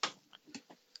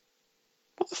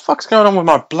fuck's going on with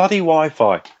my bloody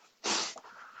Wi-Fi?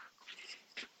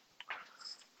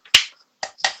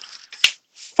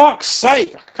 Fuck's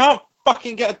sake! I can't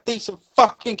fucking get a decent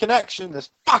fucking connection in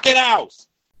this fucking house!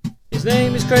 His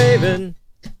name is Craven,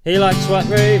 he likes white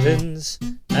ravens,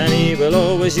 and he will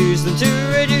always use them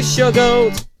to reduce your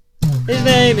gold. His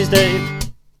name is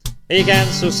Dave, he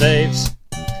cancels saves,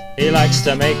 he likes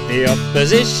to make the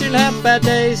opposition have bad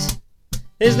days.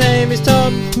 His name is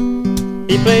Tom,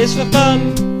 he plays for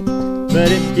fun, but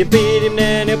if you beat him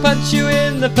then he'll punch you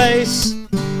in the face.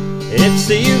 It's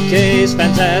the UK's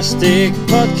fantastic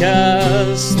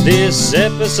podcast. This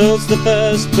episode's the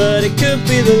first, but it could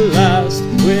be the last.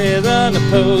 With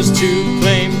unopposed to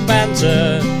claim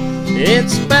banter,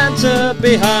 it's banter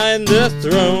behind the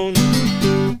throne.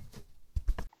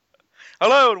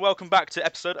 Hello and welcome back to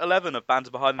episode 11 of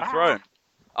Banter Behind the Throne.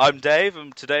 I'm Dave,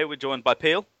 and today we're joined by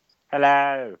Peel.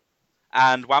 Hello.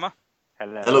 And Whammer.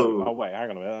 Hello. Oh wait,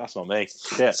 hang on a minute, that's not me.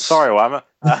 Shit, sorry Whammer.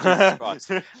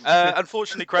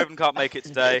 Unfortunately, Craven can't make it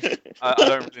today. I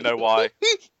don't really know why.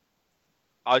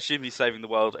 I assume he's saving the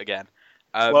world again.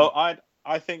 Well,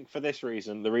 I think for this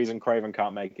reason, the reason Craven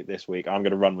can't make it this week, I'm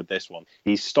going to run with this one.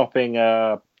 He's stopping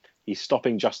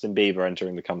Justin Bieber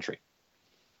entering the country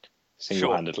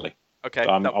single-handedly. Sure. Okay,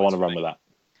 I want to run with that.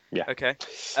 Yeah. Okay.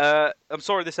 I'm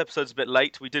sorry this episode's a bit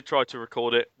late. We did try to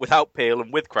record it without Peel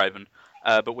and with Craven,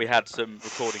 but we had some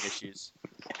recording issues.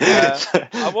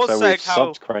 I was saying how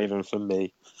subbed Craven for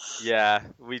me. Yeah,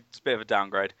 it's a bit of a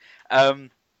downgrade.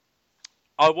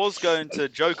 I was going to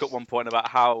joke at one point about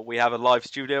how we have a live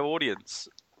studio audience.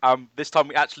 This time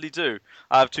we actually do.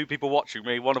 I have two people watching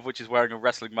me, one of which is wearing a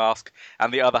wrestling mask,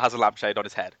 and the other has a lampshade on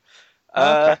his head.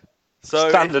 Okay. So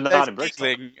Standard if there's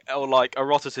giggling or like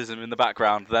eroticism in the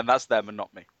background, then that's them and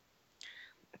not me.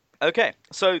 Okay,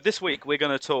 so this week we're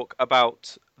going to talk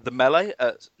about the melee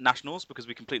at Nationals because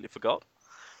we completely forgot.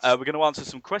 We're going to answer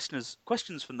some questions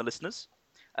from the listeners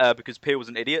because Peel was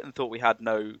an idiot and thought we had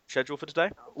no schedule for today.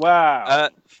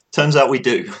 Wow. Turns out we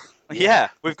do. Yeah,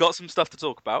 we've got some stuff to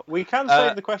talk about. We can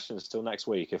save the questions till next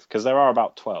week because there are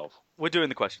about 12. We're doing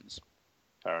the questions.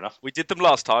 Fair enough. We did them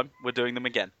last time. We're doing them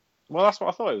again. Well, that's what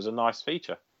I thought. It was a nice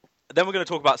feature. Then we're going to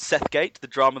talk about Sethgate, the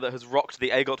drama that has rocked the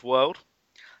AGOT world.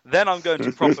 Then I'm going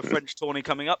to proper French tourney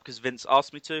coming up because Vince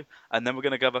asked me to. And then we're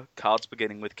going to cover cards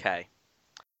beginning with K.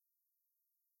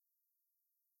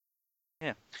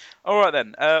 Yeah. All right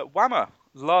then. Whammer,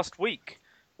 last week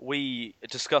we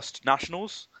discussed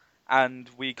Nationals and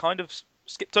we kind of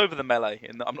skipped over the melee.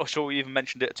 I'm not sure we even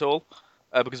mentioned it at all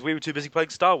because we were too busy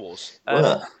playing Star Wars.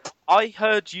 I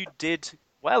heard you did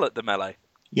well at the melee.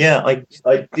 Yeah,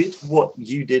 I did what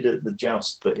you did at the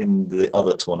Joust, but in the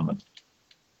other tournament.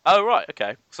 Oh, right,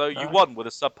 okay. So you won with a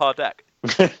subpar deck?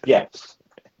 Yeah.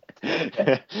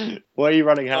 Why are you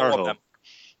running Harrenhal?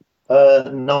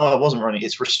 No, I wasn't running.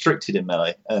 It's restricted in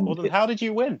melee. Well, then how did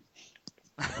you win?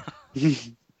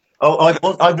 I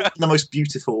won the most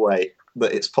beautiful way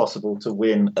that it's possible to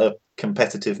win a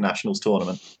competitive Nationals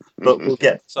tournament. But we'll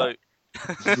get so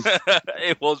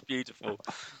it was beautiful.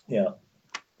 Yeah.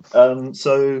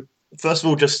 So first of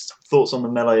all, just thoughts on the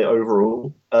melee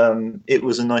overall. It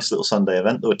was a nice little Sunday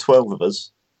event. There were 12 of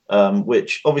us,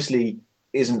 which obviously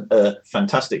isn't a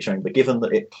fantastic showing, but given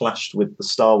that it clashed with the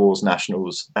Star Wars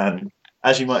Nationals, and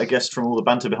as you might have guessed from all the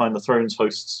Banter Behind the Thrones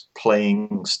hosts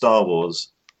playing Star Wars,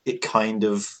 it kind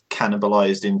of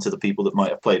cannibalized into the people that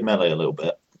might have played melee a little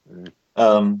bit.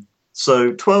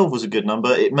 So 12 was a good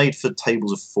number. It made for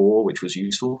tables of 4, which was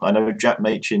useful. I know Jack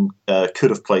Machin could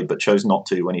have played but chose not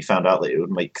to when he found out that it would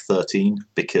make 13,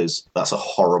 because that's a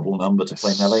horrible number to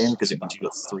play melee in, because it means you've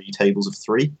got 3 tables of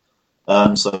 3.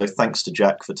 So thanks to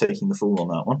Jack for taking the fall on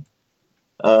that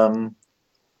one.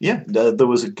 There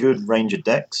was a good range of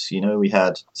decks. You know, we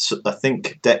had, I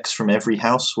think, decks from every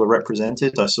house were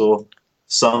represented. I saw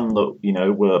some that, you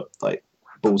know, were like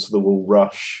Balls to the Wall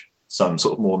Rush, some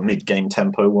sort of more mid-game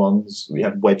tempo ones. We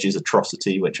had Wedge's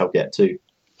Atrocity, which I'll get to.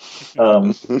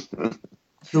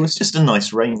 There was just a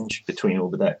nice range between all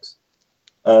the decks.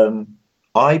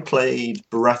 I played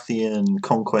Baratheon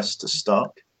Conquest to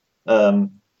Stark,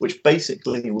 which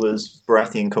basically was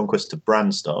Baratheon Conquest to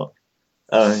Bran Stark.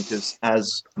 Because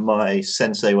as my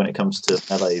sensei when it comes to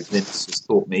melee, Vince, has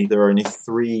taught me, there are only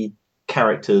 3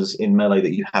 characters in melee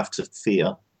that you have to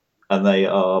fear, and they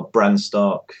are Bran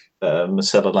Stark,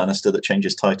 Myrcella Lannister that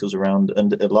changes titles around,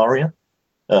 and Ilaria,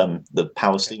 the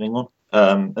power stealing one.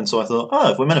 And so I thought,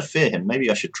 if we're meant to fear him,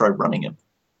 maybe I should try running him.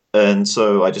 And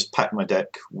so I just packed my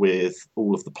deck with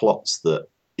all of the plots that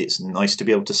it's nice to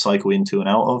be able to cycle into and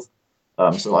out of.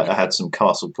 So like I had some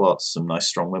castle plots, some nice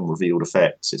strong when revealed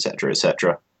effects, etc.,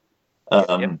 etc.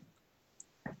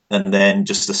 and then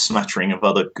just a smattering of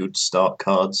other good start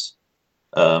cards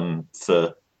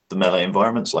for the melee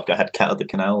environments. Like I had Cat of the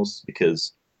Canals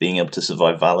because being able to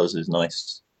survive Valors is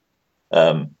nice.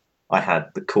 I had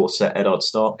the core set Eddard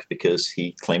Stark because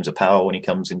he claims a power when he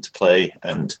comes into play,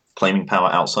 and claiming power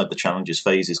outside the challenges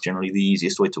phase is generally the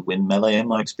easiest way to win melee in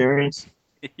my experience.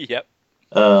 Yep.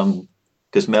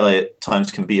 Because melee at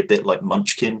times can be a bit like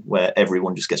Munchkin, where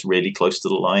everyone just gets really close to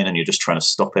the line and you're just trying to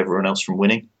stop everyone else from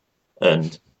winning.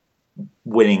 And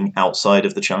winning outside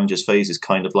of the challenges phase is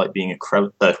kind of like being a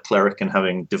cleric and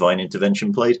having divine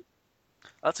intervention played.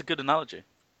 That's a good analogy.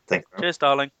 Thank you. Cheers,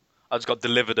 darling. I just got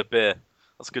delivered a beer.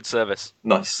 That's a good service.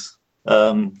 Nice.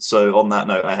 So on that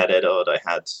note, I had Eddard, I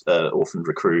had Orphaned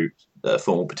Recruit,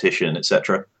 Formal Petition,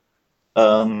 etc.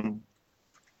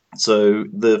 So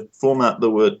the format, there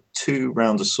were 2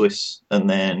 rounds of Swiss and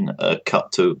then a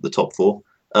cut to the top 4.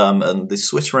 And the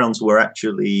Swiss rounds were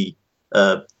actually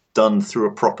done through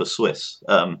a proper Swiss,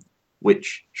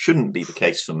 which shouldn't be the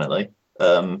case for Melee.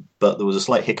 But there was a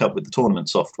slight hiccup with the tournament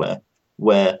software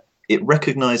where it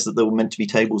recognized that there were meant to be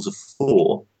tables of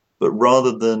 4, but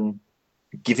rather than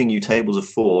giving you tables of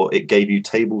 4, it gave you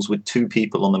tables with 2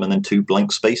 people on them and then 2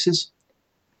 blank spaces.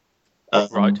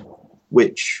 Right.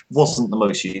 Which wasn't the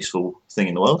most useful thing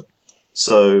in the world.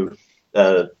 So,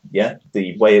 the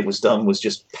way it was done was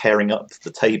just pairing up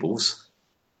the tables.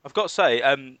 I've got to say,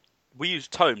 we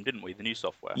used Tome, didn't we? The new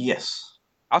software. Yes.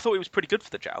 I thought it was pretty good for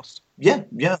the joust. Yeah.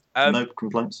 No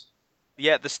complaints.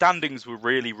 Yeah, the standings were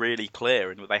really, really clear,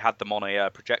 and they had them on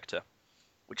a projector,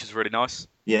 which is really nice.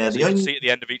 Yeah, so you can see at the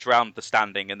end of each round the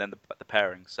standing and then the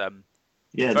pairings.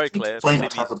 Very clear. The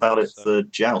complaint I have about it for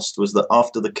Joust was that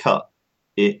after the cut,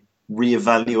 it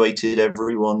reevaluated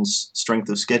everyone's strength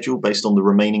of schedule based on the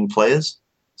remaining players.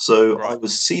 So I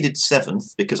was seeded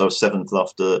 7th because I was 7th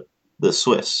after the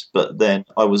Swiss, but then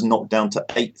I was knocked down to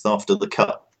 8th after the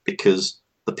cut because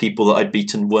the people that I'd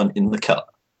beaten weren't in the cut,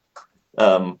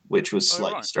 which was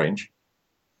slightly strange.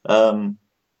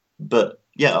 But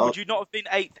yeah, so would you not have been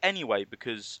 8th anyway?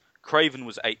 Because Craven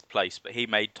was 8th place, but he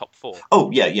made top 4. Oh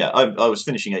yeah. I was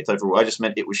finishing 8th overall. I just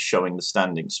meant it was showing the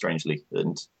standings strangely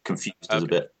and confused us a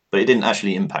bit, but it didn't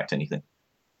actually impact anything.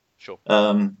 Sure.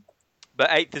 But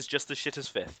 8th is just as shit as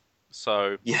 5th.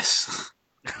 So yes,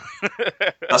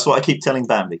 that's what I keep telling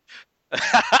Bambi.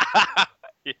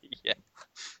 Yeah.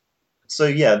 So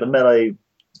yeah, the Melee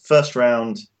first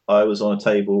round, I was on a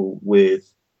table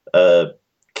with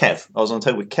Kev. I was on a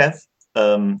table with Kev,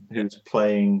 who's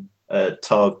playing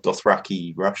Targ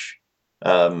Dothraki Rush.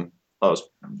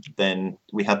 Then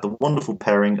we had the wonderful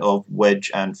pairing of Wedge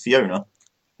and Fiona,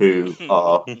 who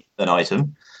are an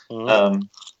item.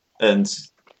 And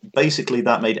basically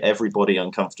that made everybody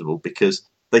uncomfortable because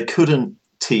they couldn't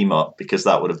team up because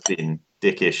that would have been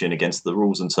dickish and against the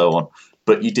rules and so on.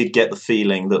 But you did get the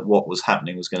feeling that what was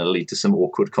happening was going to lead to some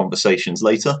awkward conversations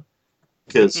later,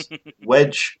 because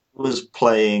Wedge was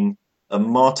playing a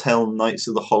Martell Knights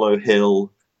of the Hollow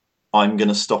Hill, I'm going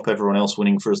to stop everyone else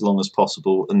winning for as long as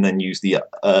possible and then use the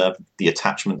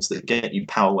attachments that get you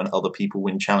power when other people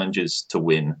win challenges to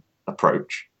win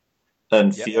approach.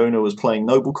 And Fiona was playing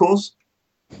Noble Cause,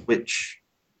 which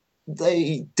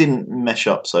they didn't mesh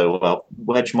up so well.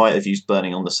 Wedge might have used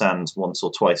Burning on the Sands once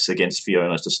or twice against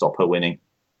Fiona to stop her winning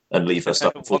and leave her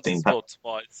stuck at 14 pounds.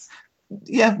 Twice.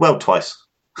 Yeah, well, twice.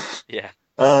 Yeah.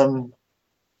 But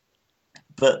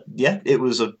yeah, it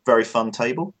was a very fun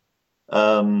table.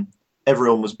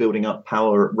 Everyone was building up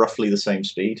power at roughly the same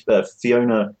speed.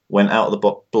 Fiona went out of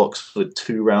the blocks with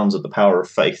 2 rounds of the Power of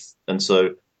Faith, and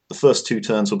so the first 2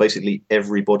 turns were basically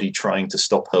everybody trying to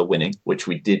stop her winning, which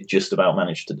we did just about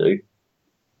manage to do.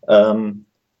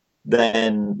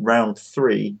 Then round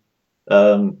 3,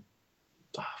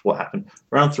 what happened?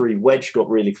 Round 3, Wedge got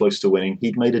really close to winning.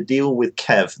 He'd made a deal with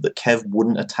Kev that Kev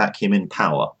wouldn't attack him in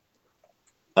power.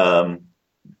 And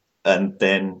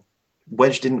then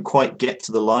Wedge didn't quite get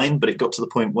to the line, but it got to the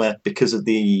point where, because of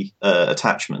the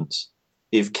attachments,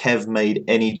 if Kev made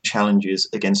any challenges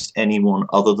against anyone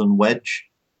other than Wedge,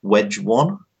 Wedge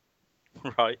won.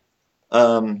 Right.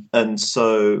 And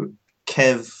so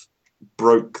Kev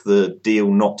broke the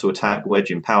deal not to attack Wedge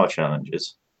in power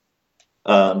challenges,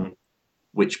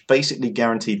 which basically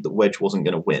guaranteed that Wedge wasn't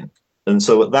going to win. And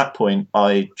so at that point,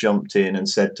 I jumped in and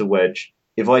said to Wedge,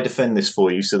 if I defend this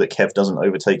for you so that Kev doesn't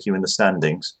overtake you in the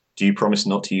standings, do you promise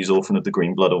not to use Orphan of the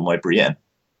Green Blood on my Brienne?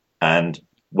 And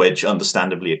Wedge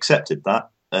understandably accepted that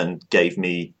and gave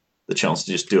me the chance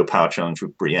to just do a power challenge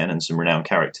with Brienne and some renowned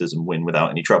characters and win without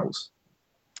any troubles.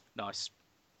 Nice.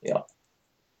 Yeah.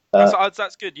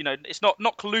 That's good. You know, it's not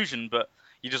collusion, but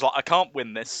you're just like, I can't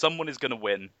win this. Someone is going to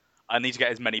win. I need to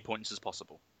get as many points as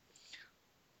possible.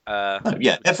 No,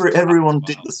 yeah, everyone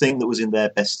did the thing that was in their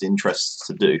best interests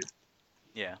to do.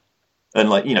 Yeah. And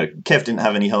Kev didn't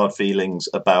have any hard feelings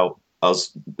about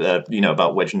us,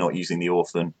 about Wedge not using the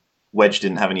Orphan. Wedge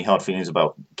didn't have any hard feelings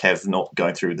about Kev not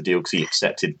going through with the deal because he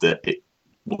accepted that it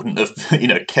wouldn't have,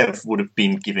 Kev would have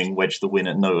been giving Wedge the win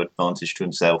at no advantage to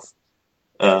himself.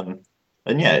 And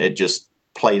yeah, it just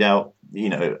played out,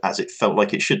 as it felt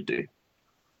like it should do.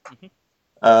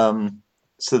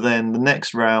 So then the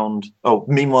next round,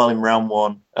 meanwhile in round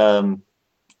one,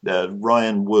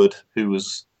 Ryan Wood, who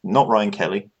was not Ryan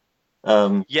Kelly.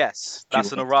 Yes,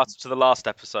 that's an errata to the last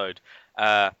episode.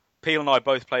 Peel and I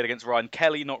both played against Ryan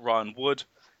Kelly, not Ryan Wood.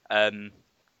 And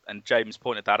James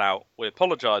pointed that out. We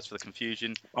apologise for the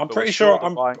confusion. I'm pretty sure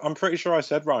I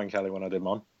said Ryan Kelly when I did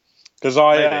mine. Because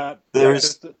there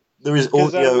is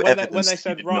audio evidence. When they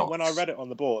said Ryan, when I read it on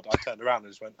the board, I turned around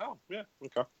and just went, "Oh yeah,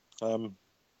 okay."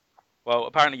 Well,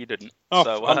 apparently you didn't. Oh,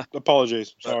 so,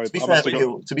 apologies. Sorry. To be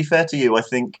fair to you, I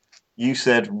think you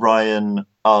said Ryan,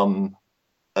 and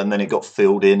then it got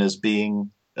filled in as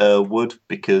being Wood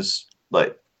because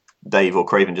Dave or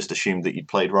Craven just assumed that you'd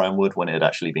played Ryan Wood when it had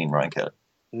actually been Ryan Kelly.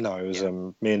 No, it was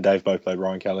me and Dave both played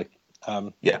Ryan Kelly.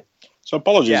 Yeah. So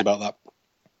apologies about that.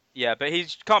 Yeah, but he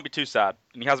can't be too sad,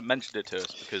 and he hasn't mentioned it to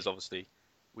us because obviously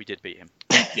we did beat him.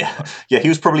 Yeah, he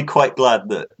was probably quite glad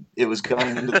that it was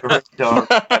going into the radar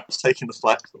and was taking the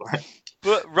flak for it.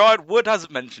 But Ryan Wood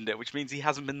hasn't mentioned it, which means he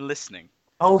hasn't been listening.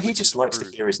 Oh, he just likes to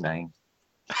hear his name.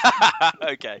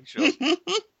 Okay, sure.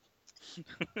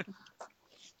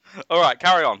 All right,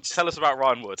 carry on. Tell us about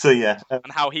Ryan Wood. So yeah, and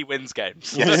how he wins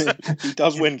games. Yes, he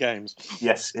does win games.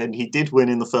 Yes, and he did win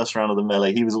in the first round of the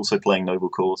melee. He was also playing Noble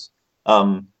Cause.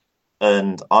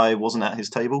 And I wasn't at his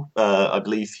table. I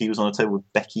believe he was on a table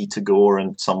with Becky Tagore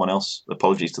and someone else.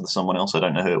 Apologies to the someone else. I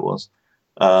don't know who it was.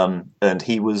 And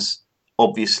he was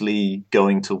obviously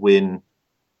going to win.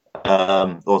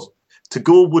 Or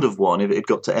Tagore would have won if it had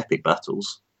got to epic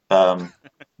battles.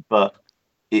 But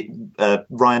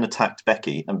Ryan attacked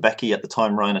Becky, and Becky at the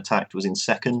time Ryan attacked was in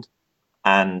second,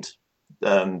 and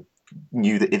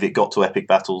knew that if it got to epic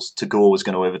battles, Tagore was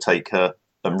going to overtake her,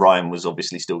 and Ryan was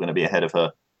obviously still going to be ahead of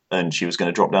her. And she was going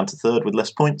to drop down to third with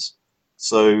less points.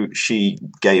 So she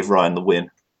gave Ryan the win,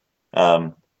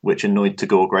 which annoyed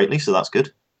Tagore greatly, so that's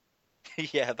good.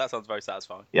 Yeah, that sounds very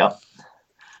satisfying. Yeah.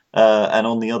 And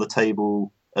on the other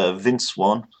table, Vince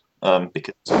won,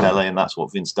 because it's Melee, and that's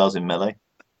what Vince does in Melee.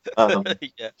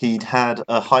 Yeah. He'd had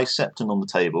a High Septon on the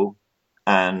table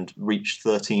and reached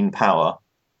 13 power,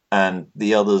 and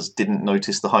the others didn't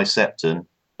notice the High Septon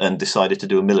and decided to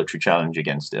do a military challenge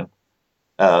against him.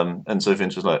 And so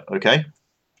Vince was like, okay,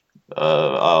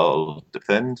 I'll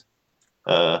defend.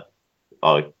 I'll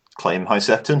claim High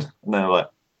Septon. And they're like,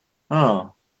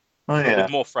 oh yeah.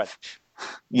 With more French.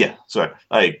 Yeah, sorry.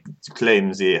 I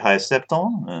claim the High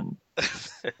Septon. And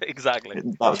exactly.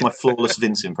 That was my flawless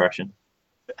Vince impression.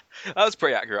 That was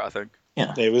pretty accurate, I think.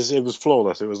 Yeah. It was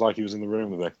flawless. It was like he was in the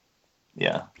room with me.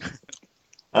 Yeah.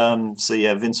 So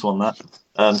yeah, Vince won that.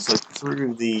 So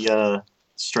through the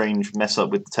strange mess up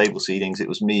with the table seedings, it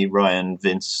was me, Ryan,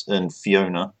 Vince, and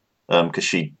Fiona, because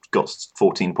she got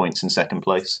 14 points in second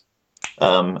place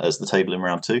as the table in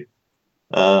round two.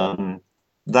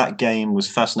 That game was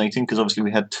fascinating because obviously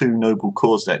we had two Noble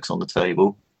Cause decks on the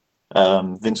table.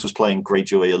 Vince was playing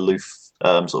Greyjoy aloof,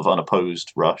 sort of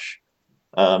unopposed rush,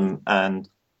 and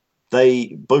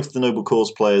both the Noble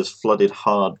Cause players flooded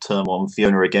hard turn one.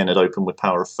 Fiona again had opened with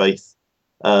Power of Faith,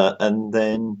 and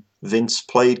then Vince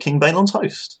played King Balon's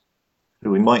Host, who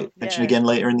we might mention again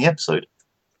later in the episode.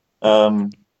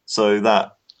 So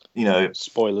that,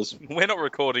 spoilers. We're not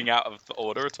recording out of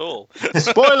order at all.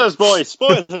 Spoilers, boys,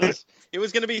 spoilers. It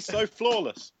was going to be so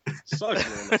flawless, so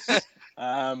flawless.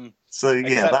 So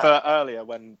yeah, except for earlier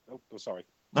when. Oh, sorry.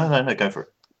 No, go for it.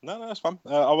 No, that's fine.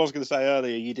 I was going to say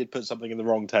earlier you did put something in the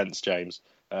wrong tense, James.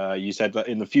 You said that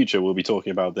in the future we'll be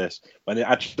talking about this, when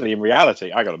actually in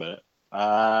reality, I got a minute.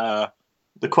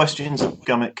 The questions are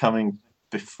coming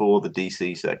before the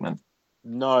DC segment.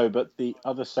 No, but the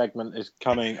other segment is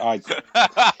coming.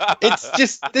 It's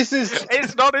just this is.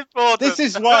 It's not important. This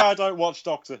is why I don't watch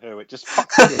Doctor Who. It just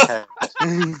fucks with your head.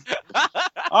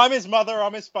 I'm his mother.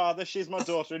 I'm his father. She's my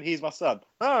daughter, and he's my son.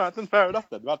 Oh, that's fair enough.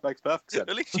 Then that makes perfect sense.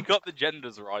 At least you got the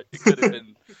genders right. It could have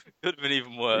been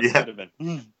even worse. Yeah. Could have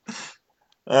been.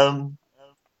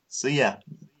 So yeah,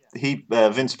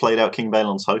 Vince played out King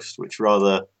Balon's Host, which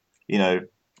rather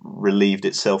relieved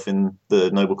itself in the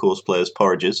Noble Cause players'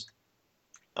 porridges.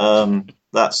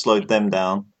 That slowed them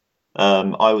down.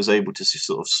 I was able to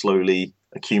sort of slowly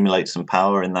accumulate some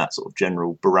power in that sort of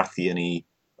general Baratheon-y,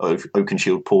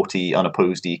 Oakenshield Porty,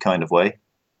 unopposed-y kind of way.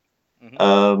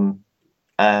 Mm-hmm.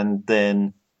 and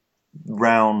then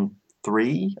round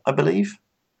 3, I believe,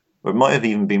 or it might have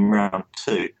even been round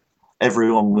 2,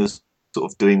 everyone was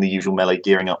sort of doing the usual melee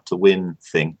gearing up to win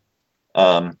thing.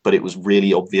 But it was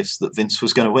really obvious that Vince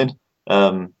was going to win.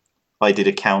 I did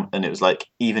a count, and it was like,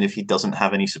 even if he doesn't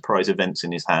have any surprise events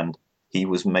in his hand, he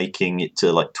was making it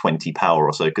to like 20 power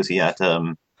or so, because he had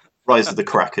Rise of the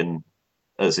Kraken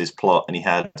as his plot, and he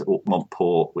had Orkmont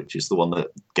Port, which is the one that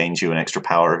gains you an extra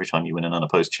power every time you win an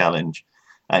unopposed challenge.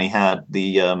 And he had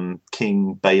the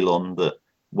King Balon that,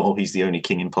 well, he's the only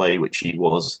king in play, which he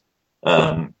was.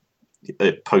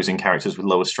 Opposing characters with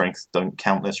lower strength don't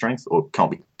count their strength or can't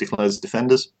be declared as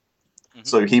defenders. Mm-hmm.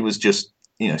 So he was just,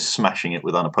 smashing it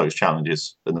with unopposed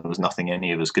challenges, and there was nothing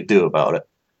any of us could do about it.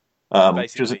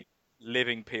 Basically,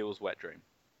 living Peel's wet dream.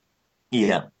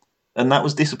 Yeah, and that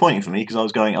was disappointing for me because I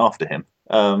was going after him.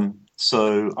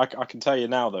 So I can tell you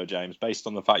now, though, James, based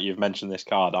on the fact you've mentioned this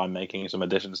card, I'm making some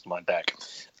additions to my deck.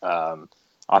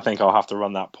 I think I'll have to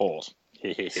run that pause.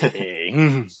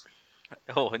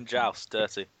 Oh, and Joust,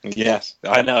 dirty. Yes,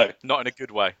 I know. Not in a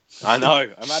good way. I know.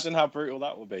 Imagine how brutal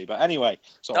that would be. But anyway.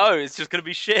 No, it's just going to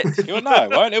be shit. You'll know,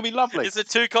 won't it? It'll be lovely. It's a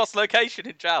 2-cost location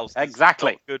in Joust.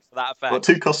 Exactly. Not good for that effect. Well,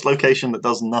 2-cost location that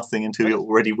does nothing until you're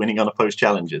already winning unopposed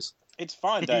challenges. It's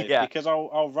fine, Dave, because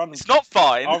I'll run... It's not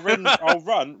fine. I'll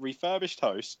run Refurbished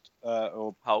Host,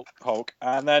 or Hulk,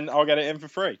 and then I'll get it in for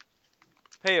free.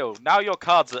 Peel, now your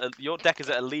deck is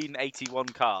at a lean 81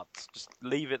 cards. Just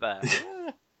leave it there.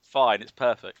 Fine, it's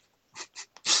perfect.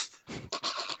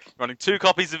 Running 2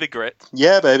 copies of Ygritte.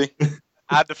 Yeah, baby.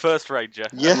 And the first Ranger.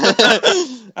 Yeah.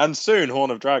 And soon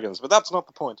Horn of Dragons, but that's not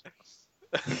the point.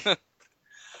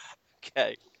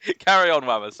 Okay. Carry on,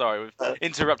 Mama. Sorry, we've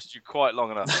interrupted you quite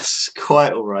long enough. That's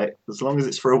quite all right, as long as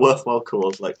it's for a worthwhile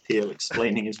cause, like Peel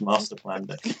explaining his master plan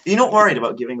deck. You're not worried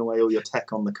about giving away all your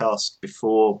tech on the cast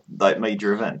before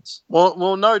major events?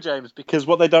 Well, no, James, because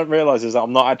what they don't realise is that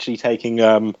I'm not actually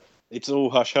taking... It's all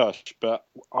hush-hush, but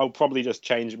I'll probably just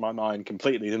change my mind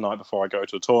completely the night before I go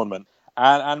to a tournament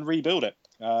and rebuild it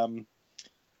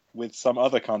with some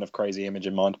other kind of crazy image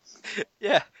in mind.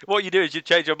 Yeah, what you do is you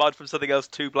change your mind from something else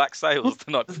to Black Sails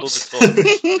the night before the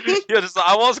tournament. You're just like,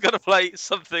 I was going to play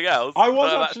something else. I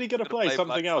was actually going to play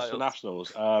something else for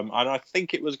Nationals, and I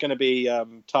think it was going to be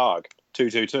Targ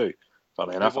 222.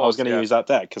 Funny enough, I was going to use that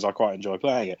deck because I quite enjoy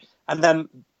playing it. And then...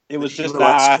 It was just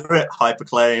that.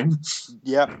 Hyperclaim.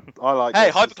 Yep, I like it. Hey,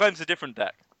 Hyperclaim's a different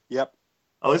deck. Yep.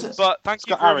 Oh, is it? But thank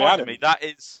you for reminding me. That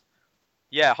is...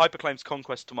 Yeah, Hyperclaim's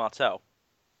Conquest to Martel.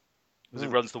 Because it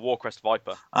runs the Warcrest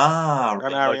Viper. And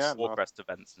Warcrest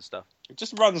events and stuff. It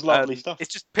just runs lovely stuff.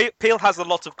 It's just... Peel has a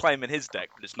lot of claim in his deck,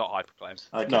 but it's not Hyperclaim.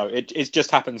 Okay. No, it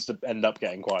just happens to end up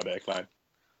getting quite a bit of claim.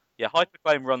 Yeah,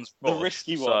 Hyperclaim runs... The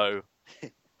risky one. So...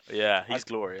 Yeah, he's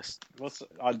glorious.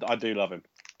 I do love him.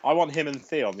 I want him and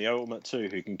Theon, the Ultimate 2,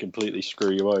 who can completely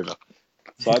screw you over.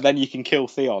 So then you can kill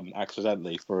Theon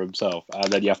accidentally for himself,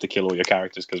 and then you have to kill all your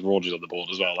characters because Roger's on the board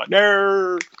as well. Like,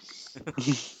 no!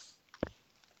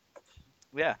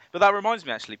 Yeah, but that reminds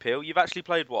me, actually, Peel, you've actually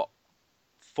played,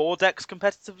 4 decks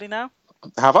competitively now?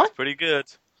 Have I? That's pretty good.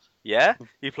 Yeah?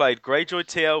 You played Greyjoy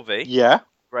TLV. Yeah.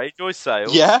 Greyjoy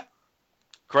Sails. Yeah.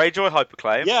 Greyjoy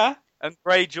Hyperclaim. Yeah. And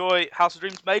Greyjoy House of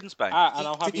Dreams Maidensbane. And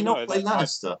I'll have Did you not play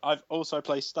Lannister? I've also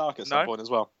played Stark at some point as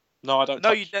well. No, I don't.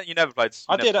 No, you never played.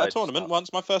 I did at a tournament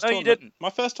once. My first tournament. No, you didn't. My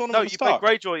first tournament was No, Stark. you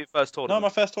played Greyjoy your first tournament. No, my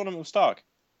first tournament was Stark.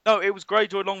 No, it was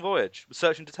Greyjoy Long Voyage with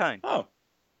Search and Detain. Oh.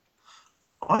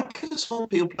 I could have sworn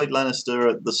people played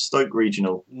Lannister at the Stoke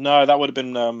Regional. No, that would have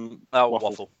been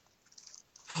Waffle.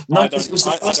 No, because it was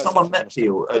the first time I met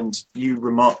Peel, and you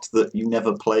remarked that you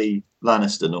never play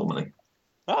Lannister normally.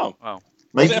 Oh.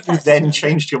 Maybe you then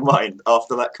changed your mind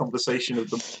after that conversation of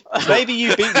them. Maybe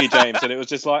you beat me, James, and it was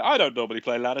just like, I don't normally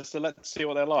play Lannister. Let's see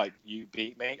what they're like. You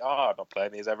beat me. I'm not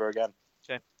playing these ever again.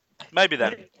 Okay. Maybe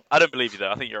then. I don't believe you,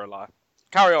 though. I think you're a liar.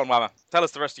 Carry on, Mama. Tell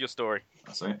us the rest of your story.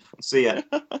 So yeah,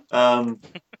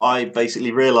 I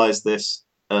basically realised this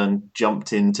and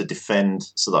jumped in to defend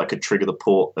so that I could trigger the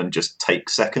port and just take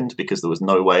second because there was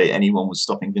no way anyone was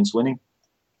stopping Vince winning,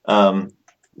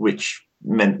 which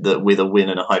meant that with a win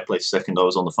and a high place second, I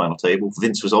was on the final table.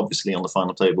 Vince was obviously on the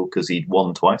final table because he'd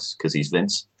won twice because he's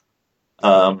Vince.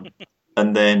 And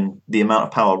then the amount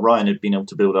of power Ryan had been able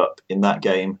to build up in that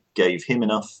game gave him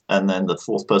enough. And then the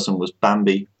fourth person was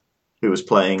Bambi, who was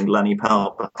playing Lanny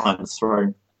Power behind the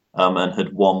throne and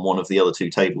had won one of the other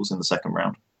 2 tables in the second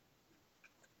round.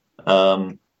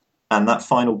 And that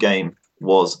final game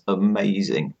was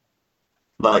amazing.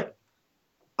 Like,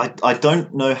 I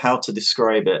don't know how to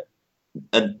describe it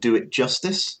and do it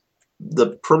justice.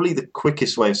 Probably the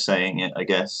quickest way of saying it, I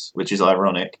guess, which is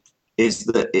ironic, is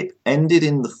that it ended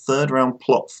in the third round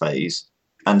plot phase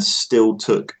and still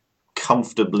took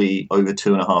comfortably over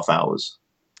 2.5 hours.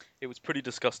 It was pretty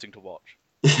disgusting to watch.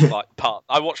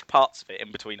 I watched parts of it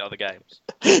in between other games.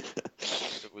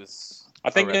 It was. I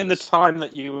think in the horrendous. time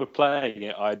that you were playing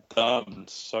it, I'd done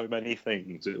so many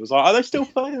things. It was like, are they still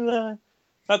playing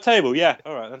that table? Yeah.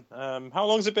 All right then. How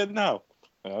long's it been now?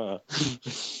 And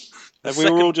we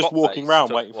were all just walking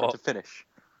around waiting for it to finish.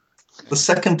 The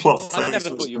second plot phase. I never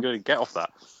thought you were going to get off that.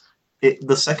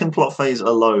 The second plot phase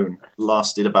alone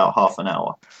lasted about half an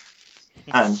hour,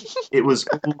 and it was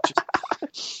all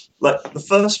just like the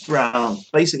first round.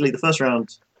 Basically, the first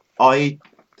round, I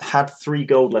had 3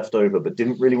 gold left over, but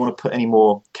didn't really want to put any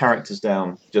more characters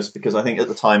down, just because I think at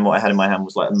the time what I had in my hand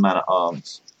was like a man at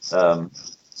arms, and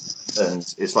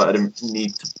it's like I didn't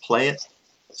need to play it,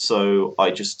 so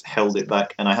I just held it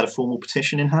back, and I had a formal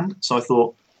petition in hand, so I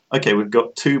thought, okay, we've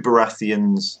got 2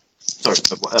 Baratheons. Sorry, a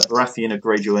Baratheon, a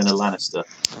Greyjoy, and a Lannister.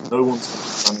 No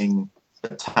one's becoming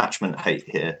attachment hate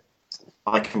here.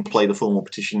 I can play the formal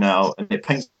petition now, and it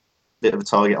paints a bit of a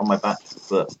target on my back,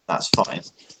 but that's fine.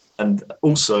 And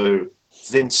also,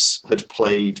 Vince had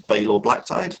played Baelor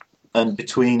Blacktide, and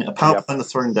between a Power Behind the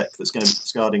Throne deck that's going to be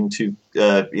discarding 2,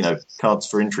 cards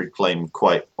for intrigue claim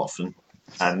quite often,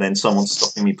 and then someone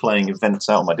stopping me playing events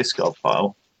out of my discard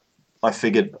pile, I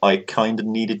figured I kind of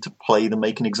needed to play the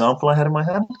Make an Example I had in my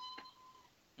hand.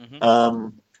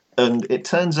 Mm-hmm. And it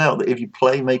turns out that if you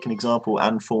play Make an Example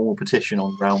and Formal Petition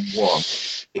on round 1,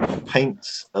 it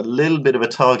paints a little bit of a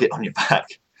target on your back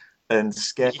and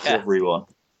scares everyone.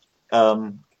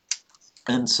 And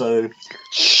so...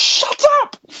 Shut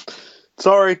up!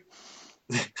 Sorry.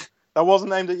 That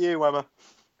wasn't aimed at you, Emma.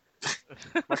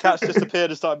 My cat's just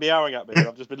appeared and started meowing at me, and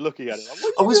I've just been looking at it.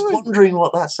 I was wondering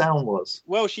what that sound was.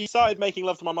 Well, she started making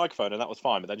love to my microphone, and that was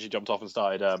fine, but then she jumped off and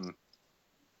started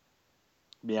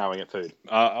meowing at food.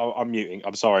 I'm muting.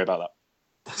 I'm sorry about that.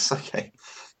 That's okay.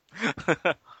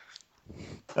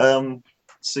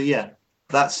 So yeah,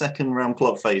 that second round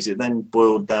plot phase, it then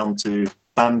boiled down to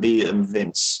Bambi and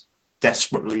Vince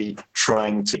desperately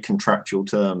trying to contractual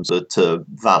terms to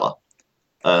Valor,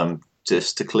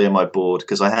 just to clear my board,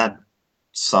 because I had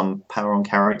some power on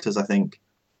characters, I think.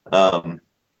 I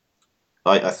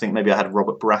think maybe I had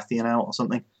Robert Baratheon out or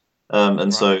something.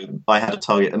 And so I had a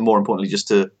target, and more importantly, just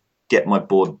to get my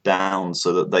board down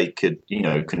so that they could,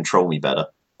 control me better.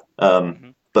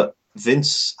 But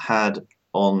Vince had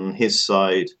on his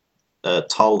side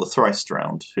Tal the Thrice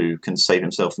Drowned, who can save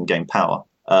himself and gain power.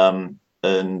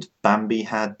 And Bambi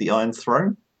had the Iron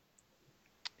Throne.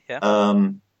 Yeah.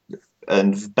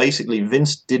 And basically,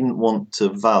 Vince didn't want to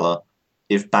Valor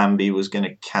if Bambi was going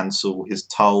to cancel his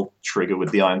Tal trigger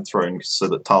with the Iron Throne so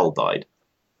that Tal died.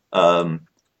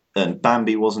 And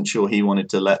Bambi wasn't sure he wanted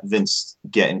to let Vince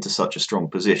get into such a strong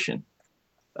position.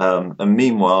 And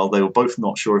meanwhile, they were both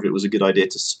not sure if it was a good idea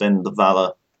to spend the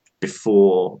Valor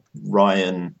before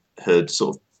Ryan had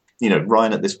sort of,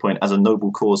 Ryan at this point, as a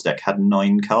Noble Cause deck, had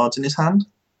 9 cards in his hand.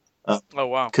 Oh,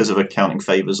 wow. Because of accounting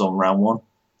favors on round 1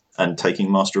 and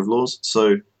taking Master of Laws.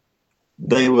 So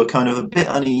they were kind of a bit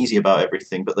uneasy about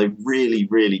everything, but they really,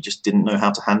 really just didn't know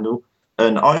how to handle.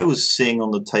 And I was seeing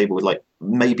on the table with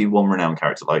maybe 1 renowned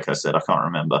character, like I said, I can't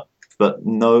remember, but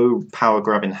no power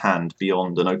grab in hand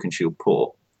beyond an Oakenshield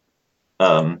Port,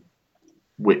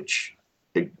 which,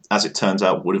 as it turns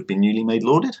out, would have been newly made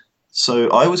Lorded. So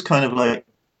I was kind of like,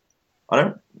 I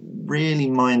don't really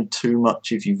mind too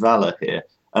much if you Valor here.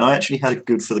 And I actually had it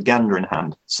good for the Gander in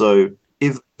hand. So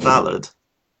if Valored,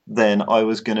 then I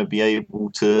was going to be able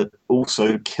to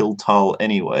also kill Tal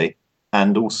anyway,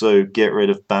 and also get rid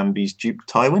of Bambi's Duke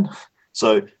Tywin.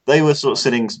 So they were sort of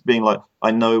sitting, being like,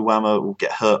 I know Whammer will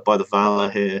get hurt by the Valor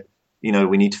here. We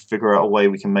need to figure out a way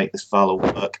we can make this Valor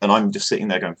work. And I'm just sitting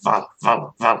there going, Valor,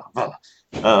 Valor, Valor,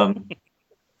 Valor.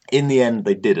 In the end,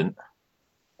 they didn't.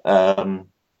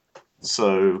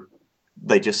 So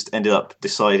they just ended up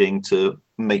deciding to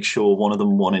make sure one of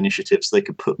them won initiative so they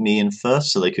could put me in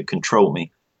first so they could control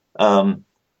me.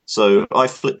 So I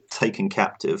flipped Taken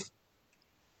Captive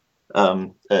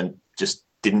and just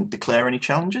didn't declare any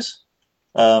challenges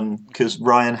because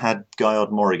Ryan had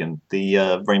Guyard Morrigan,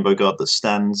 the Rainbow Guard that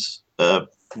stands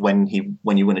when you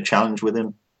win a challenge with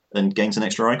him and gains an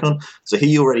extra icon. So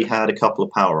he already had a couple of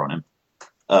power on him.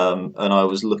 And I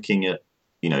was looking at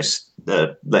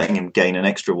letting him gain an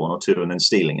extra 1 or 2 and then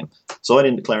stealing him. So I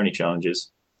didn't declare any challenges.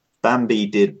 Bambi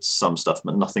did some stuff,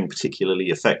 but nothing particularly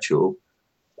effectual.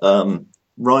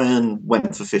 Ryan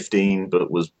went for 15,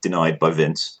 but was denied by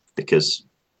Vince because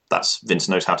Vince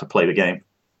knows how to play the game.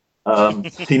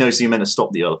 He knows you're meant to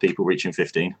stop the other people reaching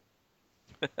 15.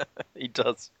 He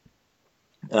does.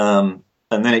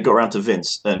 And then it got around to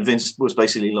Vince, and Vince was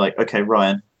basically like, "Okay,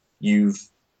 Ryan, you've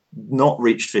not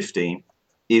reached 15.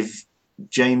 If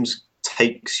James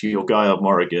takes your guy of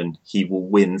Morrigan, he will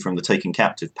win from the taken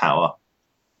captive power.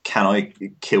 Can I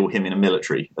kill him in a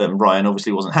military?" Ryan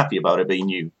obviously wasn't happy about it, but he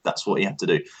knew that's what he had to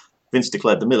do. Vince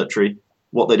declared the military.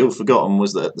 What they'd all forgotten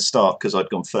was that at the start, because I'd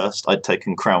gone first, I'd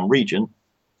taken Crown Regent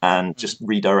and just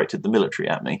redirected the military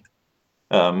at me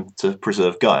to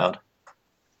preserve Gaiard.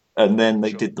 And then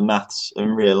they did the maths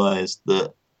and realised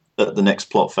that at the next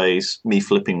plot phase, me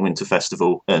flipping Winter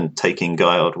Festival and taking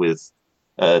Gaiard with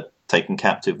taken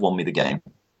captive won me the game.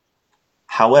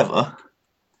 However,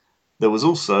 there was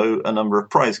also a number of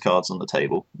prize cards on the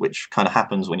table, which kind of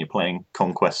happens when you're playing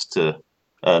Conquest to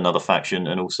another faction,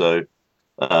 and also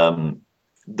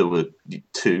there were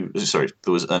there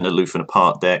was an Aloof and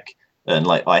Apart deck, and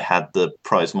like I had the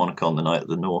prize Monarchon the Night of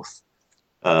the North,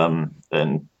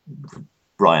 and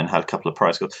Ryan had a couple of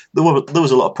prize cards. There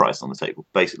was a lot of prize on the table,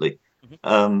 basically.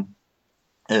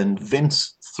 And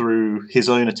Vince, through his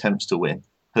own attempts to win,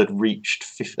 had reached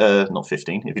not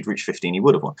 15. If he'd reached 15, he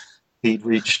would have won. He'd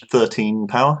reached 13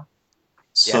 power.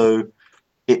 So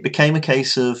it became a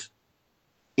case of,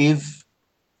 if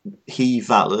he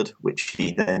valid, which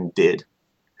he then did,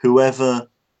 whoever,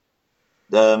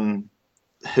 what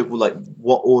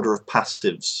order of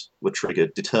passives were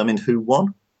triggered determined who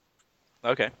won.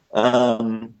 Okay.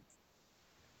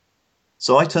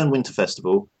 So I turned Winter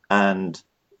Festival, and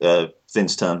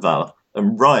Vince turned Valor,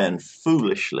 and Ryan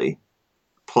foolishly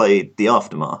played the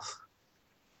Aftermath.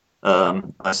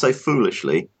 I say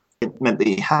foolishly, it meant that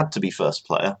he had to be first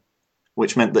player,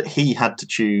 which meant that he had to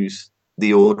choose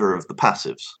the order of the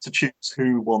passives to choose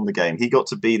who won the game. He got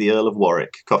to be the Earl of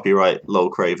Warwick, copyright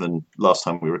Lowell Craven, last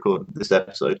time we recorded this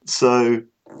episode. So,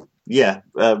 yeah,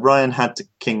 Ryan had to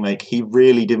kingmake. He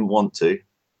really didn't want to.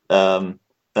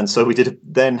 And so we did.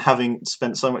 Then, having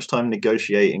spent so much time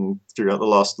negotiating throughout the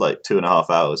last 2.5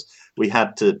 hours, we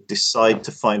had to decide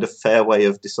to find a fair way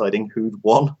of deciding who'd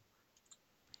won.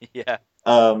 Yeah.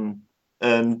 And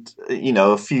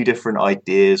a few different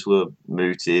ideas were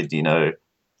mooted.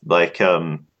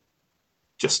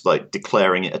 Just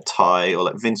declaring it a tie,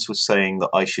 or Vince was saying that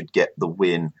I should get the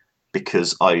win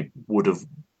because I would have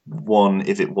won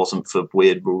if it wasn't for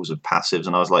weird rules of passives,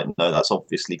 and I was like, no, that's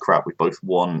obviously crap. We both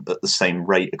won at the same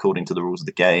rate according to the rules of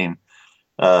the game.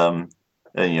 And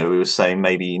we were saying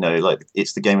maybe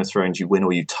it's the Game of Thrones, you win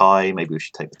or you tie. Maybe we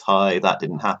should take the tie. That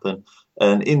didn't happen.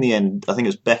 And in the end, I think it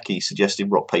was Becky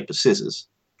suggested rock paper scissors.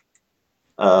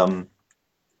 And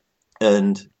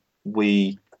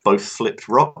we both flipped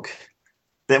rock.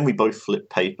 Then we both flipped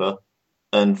paper.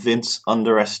 And Vince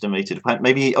underestimated,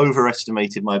 maybe he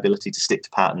overestimated my ability to stick to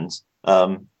patterns.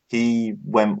 He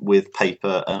went with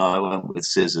paper and I went with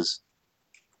scissors.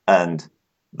 And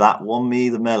that won me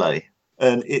the melee.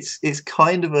 And it's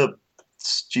kind of a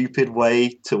stupid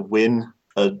way to win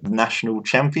a national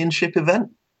championship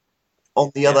event.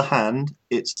 On the other hand,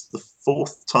 it's the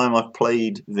 4th time I've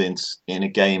played Vince in a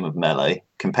game of melee,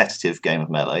 competitive game of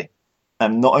melee.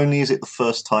 And not only is it the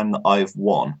first time that I've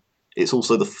won, it's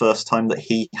also the first time that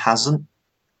he hasn't.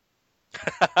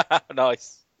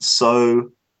 Nice.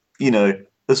 So,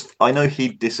 I know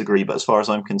he'd disagree, but as far as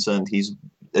I'm concerned, he's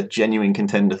a genuine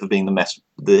contender for being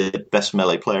the best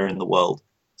melee player in the world.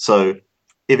 So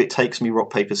if it takes me rock,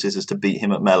 paper, scissors to beat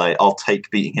him at melee, I'll take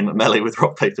beating him at melee with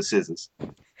rock, paper, scissors.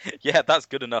 Yeah, that's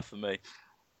good enough for me.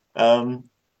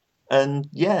 And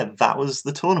yeah, that was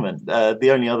the tournament.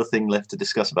 The only other thing left to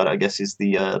discuss about it, I guess, is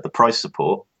the prize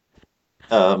support,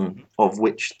 of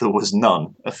which there was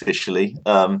none officially.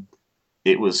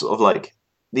 It was sort of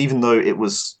even though it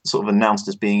was sort of announced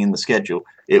as being in the schedule,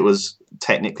 it was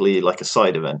technically like a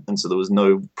side event, and so there was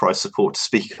no prize support to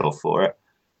speak of for it.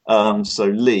 So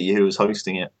Lee, who was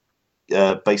hosting it,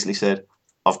 basically said,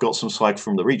 "I've got some swag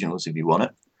from the regionals if you want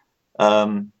it."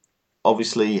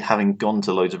 Obviously, having gone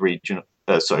to loads of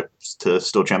to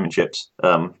store championships,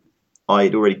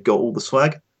 I'd already got all the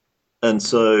swag, and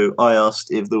so I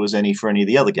asked if there was any for any of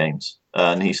the other games,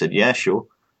 and he said, "Yeah, sure."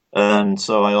 And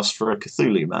so I asked for a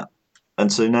Cthulhu mat,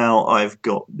 and so now I've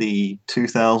got the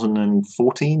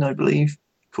 2014, I believe,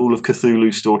 Call of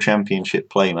Cthulhu Store Championship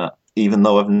playmat, even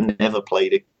though I've never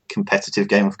played a competitive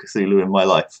game of Cthulhu in my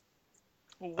life.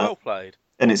 Well played.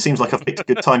 And it seems like I've picked a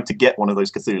good time to get one of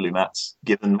those Cthulhu mats,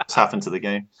 given what's happened to the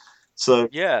game. So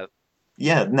yeah,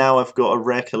 now I've got a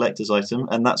rare collector's item,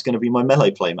 and that's going to be my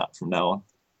melee playmat from now on.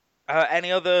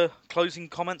 Any other closing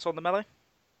comments on the melee?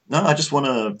 No, I just want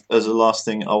to, as a last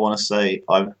thing, I want to say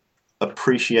I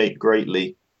appreciate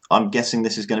greatly. I'm guessing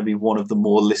this is going to be one of the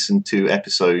more listened to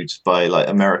episodes by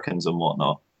Americans and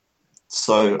whatnot.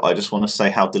 So I just want to say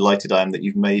how delighted I am that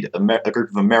you've made a group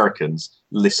of Americans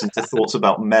listen to thoughts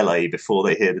about Melee before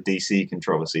they hear the DC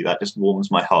controversy. That just warms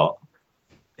my heart.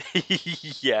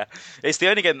 Yeah, it's the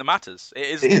only game that matters. It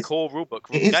is It the is. core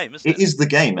rulebook It is. game, isn't It it? is the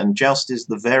game, and Joust is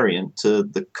the variant to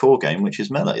the core game, which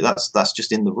is Melee. That's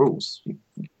just in the rules. You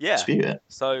Yeah. dispute it.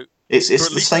 So It's for at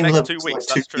the least same the next level 2 as weeks,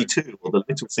 like that's true. 2v2 or the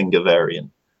Littlefinger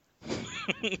variant.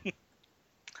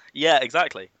 Yeah,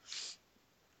 exactly.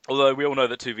 Although we all know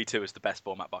that 2v2 is the best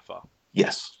format by far.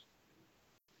 Yes.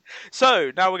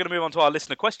 So, now we're going to move on to our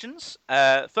listener questions.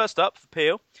 First up, for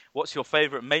Peel, what's your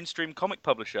favourite mainstream comic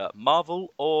publisher,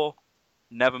 Marvel or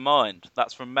Nevermind?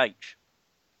 That's from Mage.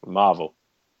 Marvel.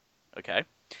 Okay.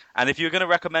 And if you were going to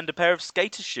recommend a pair of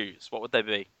skater shoes, what would they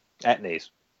be? Etnies.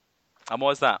 And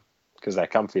why is that? Because they're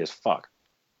comfy as fuck.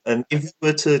 And if you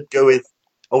were to go with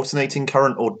alternating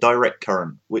current or direct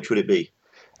current, which would it be?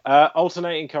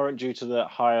 Alternating current due to the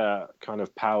higher kind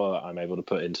of power I'm able to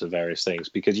put into various things,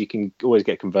 because you can always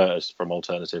get converters from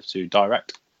alternative to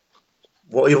direct.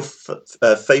 What are your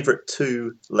favourite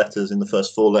 2 letters in the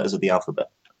first 4 letters of the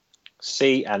alphabet?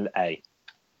 C and A.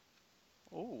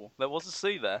 Oh, there was a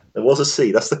C there. There was a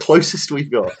C. That's the closest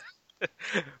we've got.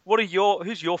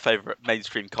 Who's your favourite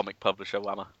mainstream comic publisher,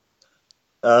 Whammer?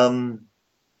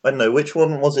 I don't know, which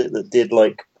one was it that did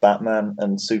like Batman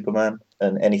and Superman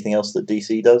and anything else that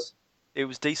DC does? It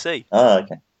was DC. Ah,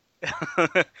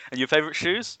 okay. And your favourite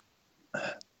shoes?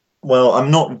 Well,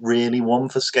 I'm not really one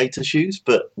for skater shoes,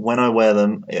 but when I wear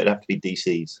them, it'd have to be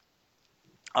DC's.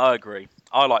 I agree.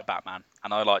 I like Batman,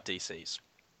 and I like DC's.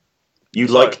 You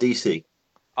So- like DC?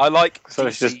 I like So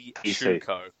it's just DC DC. Shoe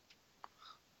Co.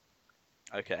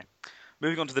 Okay.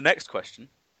 Moving on to the next question.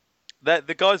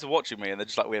 The guys are watching me and they're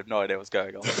just like, we have no idea what's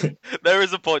going on. There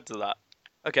is a point to that.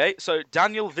 Okay, so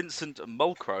Daniel Vincent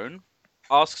Mulcrone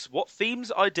asks, what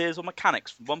themes, ideas, or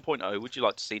mechanics from 1.0 would you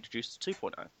like to see introduced to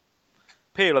 2.0?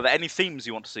 Peel, are there any themes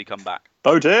you want to see come back?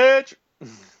 Voltage!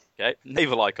 Okay,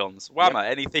 naval icons. Whammer,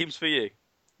 any themes for you?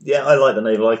 Yeah, I like the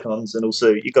naval icons, and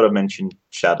also you got to mention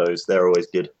shadows. They're always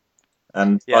good.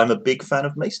 And Yeah. I'm a big fan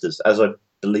of Maesters, as I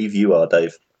believe you are,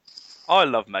 Dave. I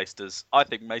love Maesters. I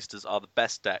think Maesters are the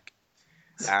best deck.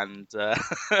 And no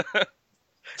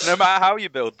matter how you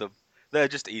build them, they're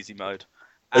just easy mode.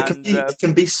 They And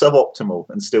can be suboptimal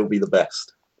and still be the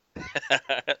best.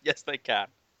 yes, they can.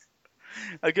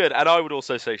 Oh, good. And I would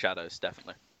also say Shadows,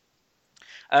 definitely.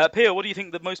 Pia, what do you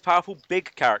think the most powerful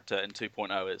big character in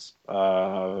 2.0 is?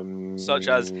 Such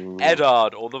as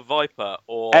Eddard or the Viper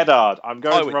or Eddard. I'm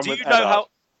going to Tywin. run Do with you know Eddard.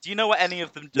 Do you know what any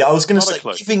of them do? Yeah, I was going to Not a say,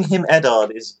 clue. giving him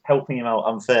Eddard is helping him out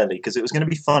unfairly, because it was going to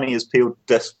be funny as Peel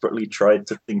desperately tried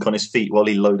to think on his feet while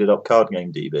he loaded up Card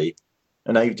Game DB,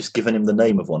 and now you've just given him the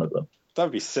name of one of them.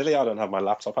 Don't be silly. I don't have my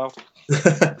laptop out.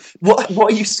 What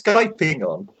are you Skyping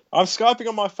on? I'm Skyping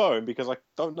on my phone because I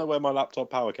don't know where my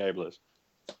laptop power cable is.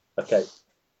 Okay.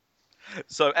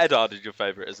 So Eddard is your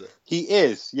favourite, is it? He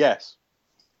is, yes.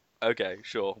 Okay,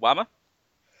 sure. Whammer?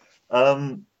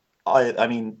 I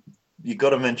mean, you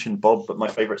got to mention Bob, but my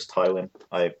favourite's Tywin.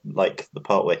 I like the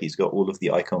part where he's got all of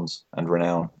the icons and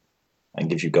renown and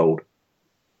gives you gold.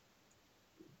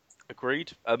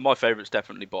 Agreed. My favourite's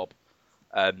definitely Bob.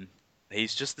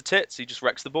 He's just the tits. He just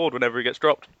wrecks the board whenever he gets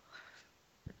dropped.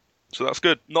 So that's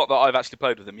good. Not that I've actually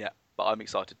played with him yet, but I'm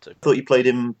excited to. I thought you played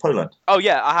in Poland. Oh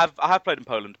yeah, I have played in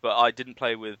Poland, but I didn't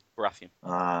play with Baratheon.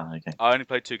 Ah, okay. I only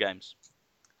played 2 games.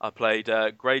 I played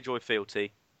Greyjoy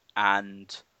Fealty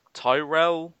and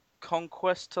Tyrell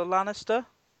Conquest to Lannister.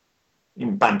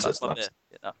 In banter That's not stuff.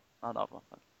 it. Yeah, no.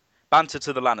 Banter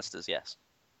to the Lannisters, yes.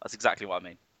 That's exactly what I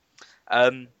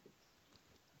mean.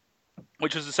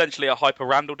 Which was essentially a hyper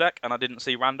Randall deck, and I didn't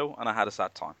see Randall, and I had a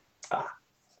sad time.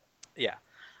 Yeah.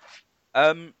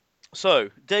 So,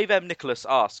 Dave M. Nicholas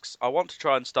asks, I want to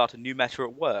try and start a new meta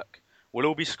at work. We'll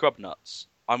all be scrub nuts.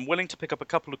 I'm willing to pick up a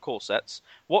couple of core sets.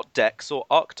 What decks or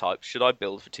archetypes should I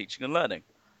build for teaching and learning?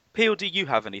 Peel, do you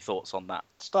have any thoughts on that?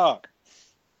 Stark.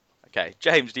 Okay,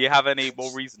 James, do you have any more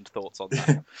reasoned thoughts on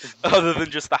that? Other than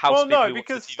just the house Well, people no, who watch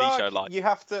because the TV show Stark,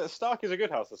 like. Stark is a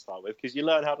good house to start with because you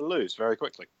learn how to lose very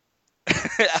quickly.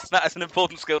 That is an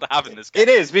important skill to have in this game. It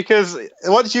is, because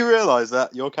once you realise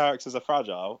that your characters are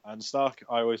fragile, and Stark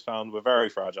I always found were very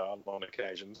fragile on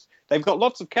occasions. They've got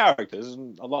lots of characters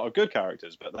and a lot of good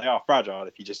characters, but they are fragile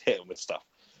if you just hit them with stuff.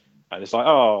 And it's like,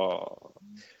 oh.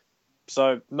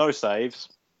 So, no saves.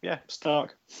 Yeah,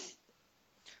 Stark.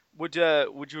 Would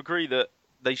you agree that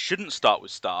they shouldn't start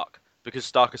with Stark because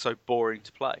Stark is so boring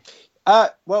to play?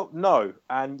 Well, no,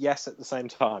 and yes at the same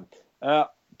time.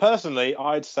 Personally,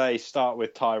 I'd say start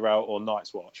with Tyrell or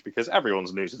Night's Watch because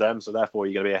everyone's new to them, so therefore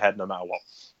you're going to be ahead no matter what.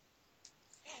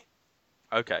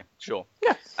 Okay, sure.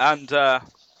 Yeah. And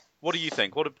what do you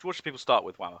think? What should people start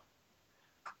with, Whammer?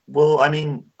 Well, I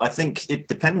mean, I think it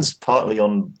depends partly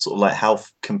on sort of like how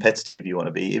competitive you want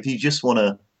to be. If you just want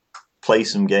to play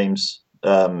some games,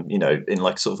 in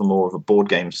like sort of a more of a board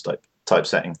games type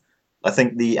setting, I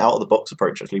think the out of the box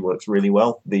approach actually works really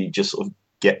well. The just sort of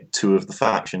get two of the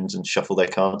factions and shuffle their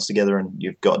cards together, and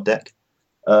you've got a deck.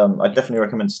 I definitely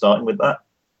recommend starting with that.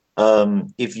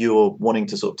 If you're wanting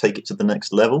to sort of take it to the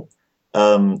next level,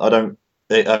 I don't.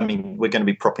 I mean, we're going to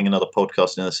be propping another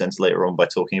podcast in a sense later on by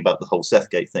talking about the whole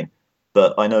Sethgate thing.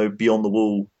 But I know Beyond the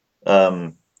Wall,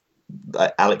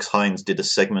 Alex Hines did a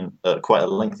segment, quite a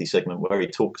lengthy segment, where he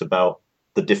talked about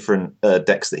the different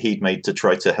decks that he'd made to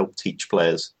try to help teach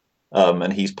players.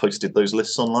 And he's posted those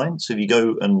lists online. So if you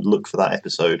go and look for that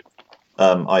episode,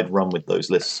 I'd run with those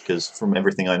lists because from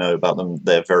everything I know about them,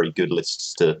 they're very good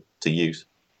lists to use.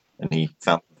 And he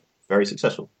found them very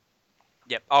successful.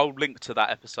 Yep, I'll link to that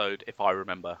episode if I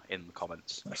remember in the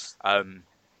comments. Nice.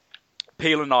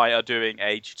 Peel and I are doing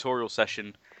a tutorial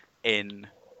session in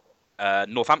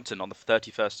Northampton on the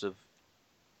 31st of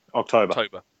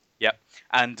October. Yep,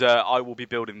 and I will be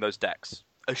building those decks,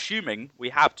 assuming we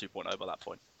have 2.0 by that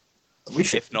point. We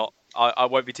should. If not, I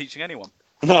won't be teaching anyone.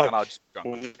 No, And I'll just be drunk.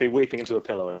 we'll just be weeping into a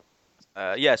pillow.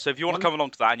 Yeah, so if you want to come along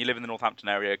to that and you live in the Northampton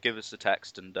area, give us a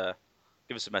text and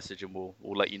give us a message and we'll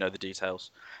let you know the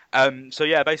details. So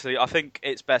yeah, basically, I think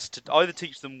it's best to either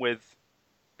teach them with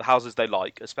the houses they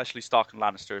like, especially Stark and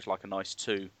Lannister is like a nice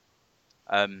two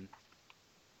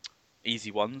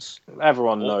easy ones,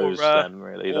 Everyone knows them,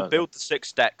 really. or Don't build the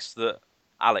 6 decks that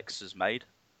Alex has made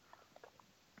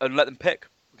and let them pick,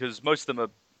 because most of them are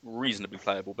reasonably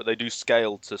playable, but they do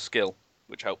scale to skill,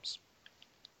 which helps.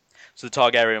 So the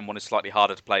Targaryen one is slightly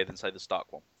harder to play than, say, the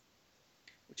Stark one,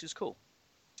 which is cool.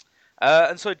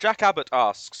 And so Jack Abbott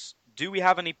asks, do we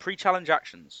have any pre-challenge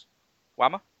actions?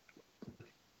 Whammer?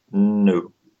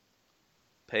 No.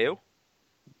 Peel?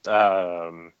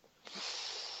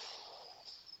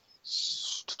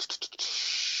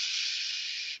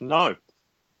 No.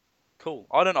 Cool.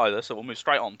 I don't either, so we'll move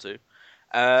straight on to.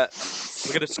 We're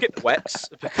going to skip Wex,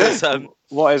 because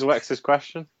What is Wex's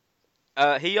question?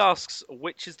 he asks,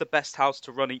 which is the best house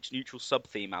to run each neutral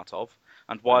sub-theme out of,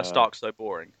 and why are Stark so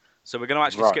boring? So we're going to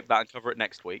actually skip that and cover it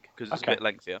next week, because it's a bit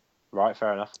lengthier. Right,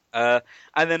 fair enough.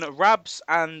 And then Rabs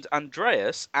and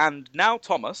Andreas, and now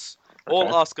Thomas,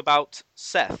 all ask about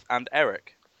Seth and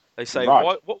Eric. They say,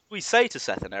 what would we say to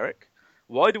Seth and Eric?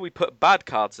 Why do we put bad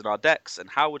cards in our decks, and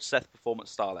how would Seth perform at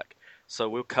Starlek? So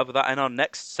we'll cover that in our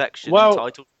next section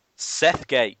entitled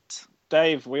Sethgate.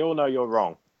 Dave, we all know you're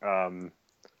wrong,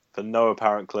 for no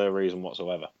apparent clear reason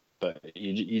whatsoever. But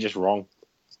you're just wrong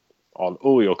on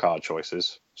all your card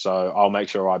choices. So I'll make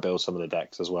sure I build some of the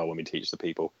decks as well when we teach the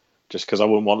people, just because I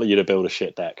wouldn't want you to build a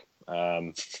shit deck.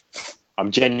 I'm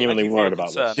genuinely worried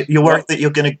about this. You're worried that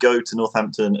you're going to go to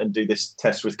Northampton and do this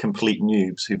test with complete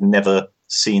noobs who've never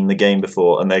seen the game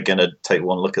before, and they're going to take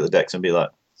one look at the decks and be like,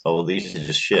 "Oh, well, these are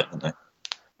just shit, aren't they?"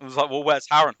 It was like, well, where's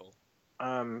Harrenhal?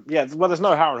 Yeah, well, there's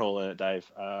no Harrenhal in it,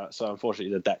 Dave. So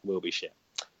unfortunately, the deck will be shit.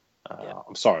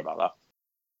 I'm sorry about that.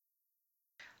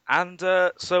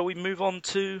 And so we move on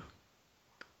to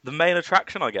the main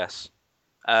attraction, I guess.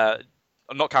 I'm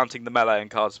not counting the melee and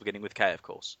cards beginning with K, of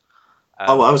course.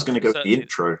 I was going to go for the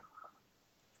intro.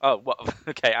 Oh, well,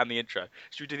 okay, and the intro.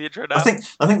 Should we do the intro now? I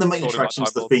think the main attraction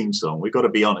is the theme song. We've got to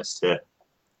be honest here.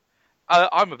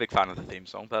 I'm a big fan of the theme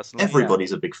song, personally.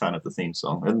 Everybody's a big fan of the theme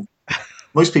song, and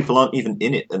most people aren't even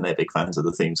in it, and they're big fans of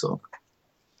the theme song.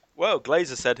 Well,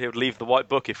 Glazer said he would leave the white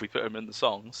book if we put him in the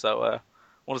song, so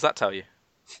what does that tell you?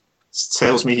 It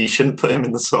tells me you shouldn't put him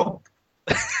in the song.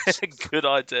 Good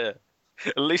idea.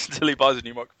 At least until he buys a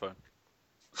new microphone.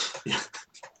 Yeah.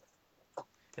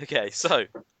 Okay, so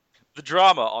the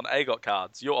drama on AGOT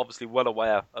cards. You're obviously well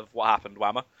aware of what happened,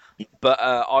 Whammer, but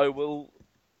I will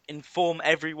inform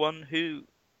everyone who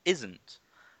isn't.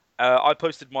 I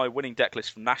posted my winning deck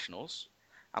list from Nationals,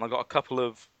 and I got a couple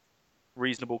of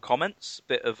reasonable comments. A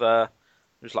bit of it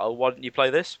was like, "Oh, why didn't you play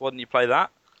this? Why didn't you play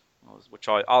that?" Which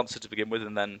I answered to begin with,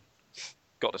 and then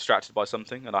got distracted by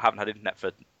something, and I haven't had internet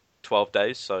for 12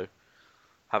 days, so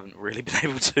haven't really been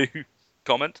able to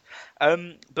comment.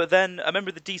 But then a member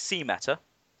of the DC meta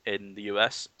in the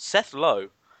US, Seth Lowe,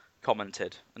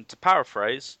 commented, and to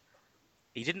paraphrase,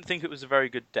 he didn't think it was a very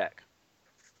good deck.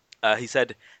 He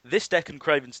said, this deck and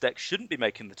Craven's deck shouldn't be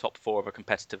making the top 4 of a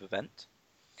competitive event.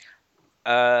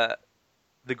 The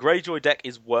Greyjoy deck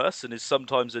is worse and is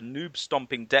sometimes a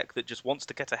noob-stomping deck that just wants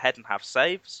to get ahead and have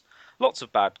saves. Lots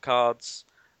of bad cards.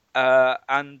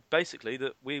 And basically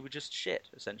that we were just shit,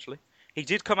 essentially. He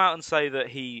did come out and say that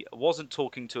he wasn't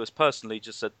talking to us personally,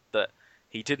 just said that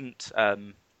he didn't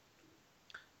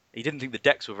think the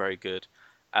decks were very good.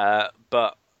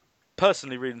 But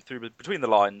personally, reading through between the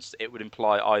lines, it would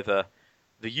imply either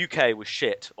the UK was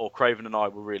shit or Craven and I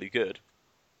were really good.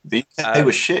 The UK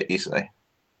was shit, you say?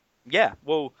 Yeah,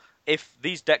 well, if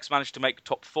these decks manage to make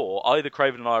top 4, either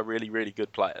Craven and I are really, really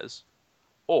good players,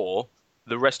 or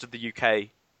the rest of the UK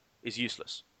is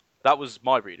useless. That was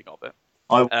my reading of it.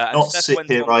 I would not sit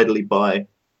here idly by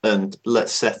and let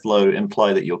Seth Lowe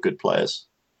imply that you're good players.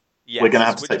 Yes, we're going to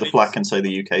have to take the flak and say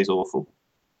the UK is awful.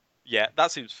 Yeah,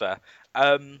 that seems fair.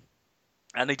 And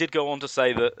he did go on to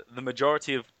say that the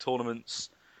majority of tournaments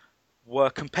were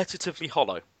competitively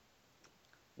hollow,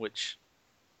 which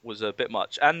was a bit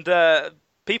much. And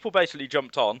people basically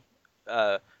jumped on.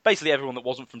 Basically, everyone that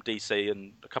wasn't from DC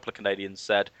and a couple of Canadians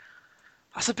said,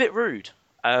 "That's a bit rude.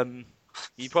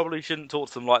 You probably shouldn't talk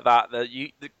to them like that.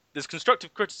 There's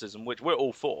constructive criticism, which we're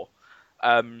all for.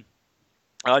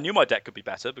 I knew my deck could be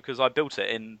better because I built it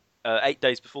in 8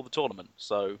 days before the tournament.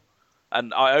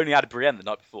 And I only added Brienne the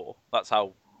night before. That's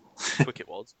how quick it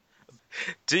was.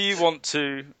 Do you want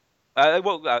to...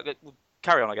 we'll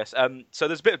carry on, I guess. So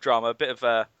there's a bit of drama, a bit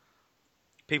of...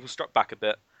 people struck back a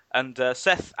bit. And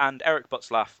Seth and Eric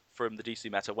Butzlaff from the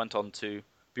DC Meta went on to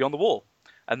Beyond the Wall.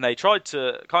 And they tried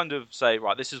to kind of say,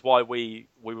 right, this is why we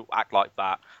act like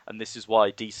that, and this is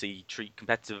why DC treat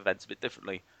competitive events a bit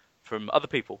differently from other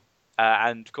people.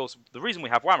 And, of course, the reason we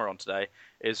have Whammer on today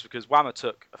is because Whammer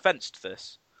took offence to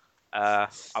this.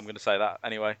 I'm going to say that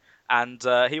anyway. And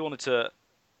he wanted to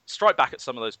strike back at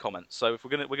some of those comments. So if we're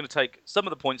going to take some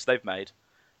of the points they've made,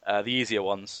 the easier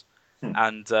ones,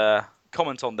 and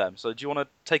comment on them. So do you want to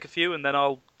take a few, and then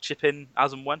I'll chip in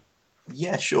as and when?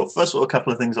 Yeah, sure. First of all, a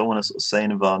couple of things I want to sort of say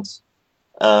in advance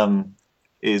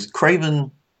is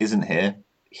Craven isn't here.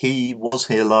 He was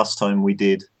here last time we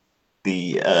did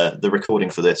the recording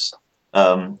for this,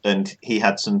 and he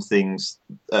had some things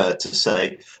to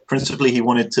say. Principally, he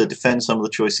wanted to defend some of the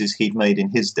choices he'd made in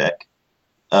his deck,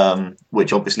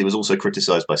 which obviously was also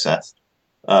criticised by Seth,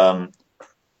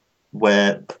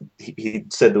 where he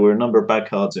said there were a number of bad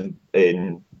cards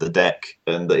in the deck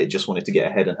and that it just wanted to get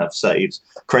ahead and have saves.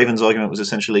 Craven's argument was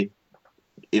essentially,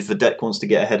 if the deck wants to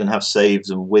get ahead and have saves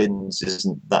and wins,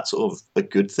 isn't that sort of a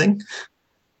good thing?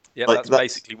 Yeah, like, that's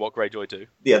basically what Greyjoy do.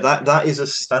 Yeah, that is a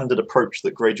standard approach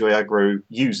that Greyjoy aggro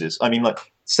uses. I mean,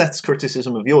 like, Seth's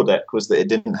criticism of your deck was that it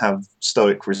didn't have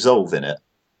Stoic Resolve in it.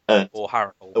 Or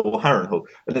Harrenhal. Or Harrenhal.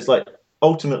 And it's like,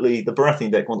 ultimately, the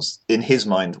Baratheon deck in his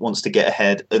mind, wants to get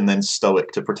ahead and then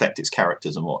Stoic to protect its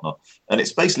characters and whatnot. And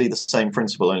it's basically the same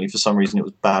principle, only for some reason it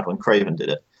was bad when Craven did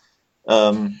it.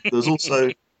 There's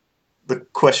also the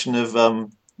question of,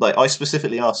 I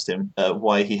specifically asked him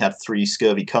why he had 3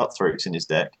 Scurvy Cutthroats in his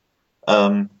deck.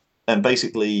 And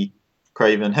basically,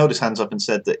 Craven held his hands up and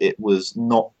said that it was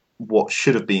not what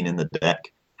should have been in the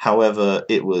deck. However,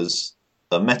 it was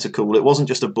a meta-call. It wasn't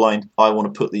just a blind, I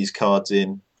want to put these cards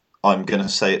in, I'm going to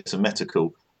say it's a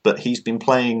meta-call. But he's been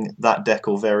playing that deck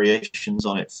or variations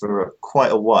on it for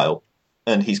quite a while,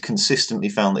 and he's consistently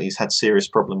found that he's had serious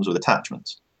problems with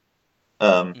attachments.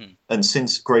 And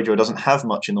since Greyjoy doesn't have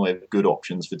much in the way of good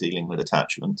options for dealing with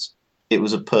attachments, it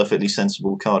was a perfectly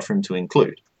sensible card for him to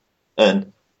include.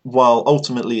 And while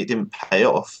ultimately it didn't pay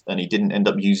off, and he didn't end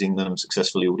up using them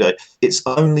successfully all day, it's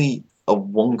only a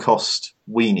one-cost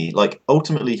weenie. Like,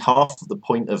 ultimately, half of the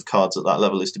point of cards at that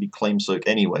level is to be claim soak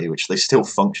anyway, which they still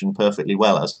function perfectly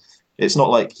well as. It's not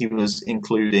like he was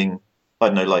including, I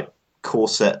don't know, like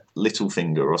Corset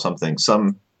Littlefinger or something.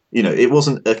 It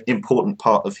wasn't an important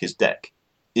part of his deck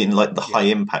in like the high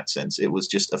impact sense. It was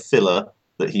just a filler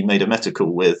that he made a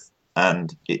meta-call with,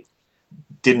 and it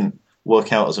didn't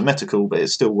work out as a meta-call, but it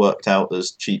still worked out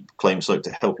as cheap claim soak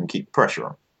to help him keep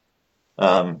pressure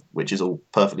on, which is all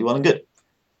perfectly well and good.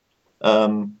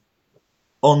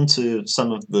 On to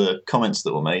some of the comments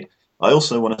that were made. I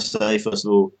also want to say, first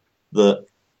of all, that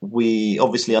we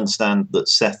obviously understand that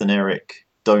Seth and Eric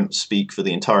don't speak for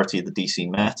the entirety of the DC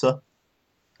meta.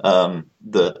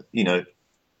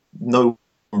 No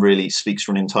one really speaks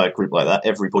for an entire group like that.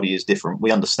 Everybody is different.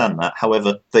 We understand that.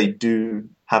 However, they do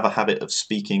have a habit of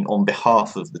speaking on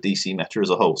behalf of the DC meta as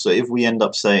a whole. So if we end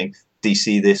up saying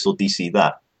DC this or DC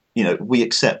that, we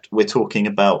accept we're talking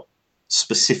about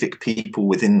specific people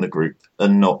within the group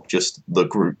and not just the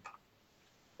group.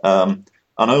 And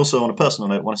I also, on a personal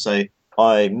note, want to say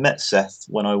I met Seth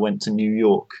when I went to New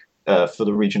York for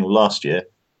the regional last year,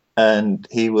 and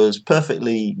he was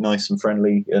perfectly nice and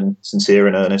friendly and sincere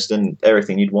and earnest and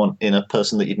everything you'd want in a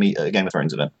person that you'd meet at a Game of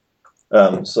Thrones event.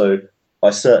 So I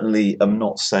certainly am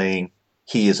not saying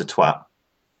he is a twat.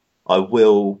 I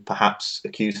will perhaps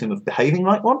accuse him of behaving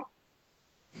like one.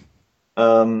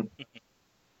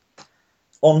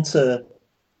 On to...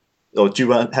 Or do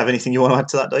you have anything you want to add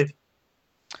to that, Dave?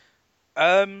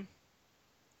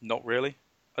 Not really.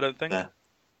 I don't think.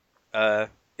 Yeah.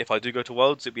 If I do go to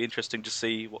Worlds, it'd be interesting to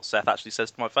see what Seth actually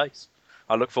says to my face.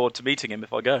 I look forward to meeting him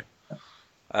if I go.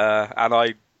 And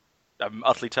I am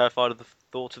utterly terrified of the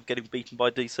thought of getting beaten by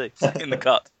DC in the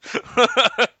cut.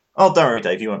 Oh, don't worry,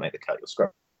 Dave. You won't make the cut. You'll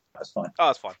scrap. That's fine. Oh,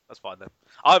 that's fine. That's fine then.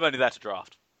 I'm only there to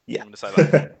draft. Yeah. I'm going to say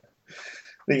that.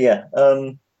 But yeah,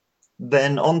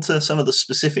 then on to some of the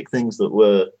specific things that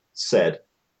were said.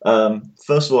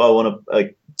 First of all, I want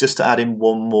to just to add in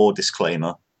one more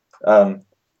disclaimer. What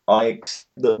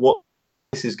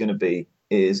this is going to be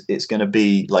is it's going to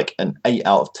be like an 8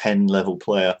 out of 10 level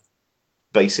player,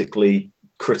 basically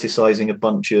criticizing a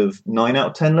bunch of 9 out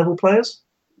of 10 level players.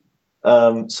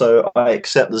 So I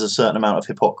accept there's a certain amount of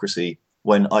hypocrisy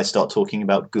when I start talking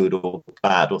about good or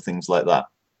bad or things like that.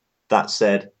 That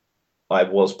said, I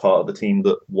was part of the team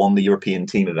that won the European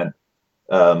team event.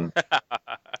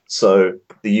 So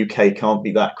the UK can't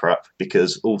be that crap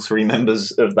because all 3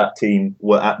 members of that team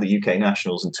were at the UK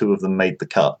Nationals and 2 of them made the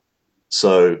cut.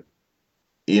 So,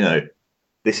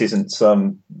 this isn't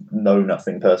some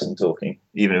know-nothing person talking,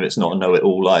 even if it's not a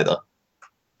know-it-all either.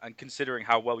 And considering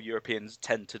how well Europeans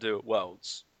tend to do at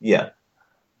Worlds, Yeah.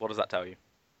 what does that tell you?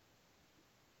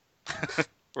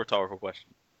 Rhetorical question.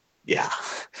 Yeah.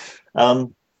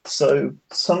 So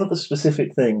some of the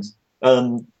specific things.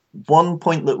 One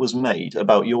point that was made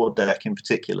about your deck in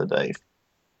particular, Dave,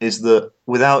 is that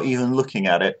without even looking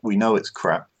at it, we know it's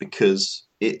crap because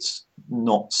it's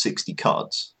not 60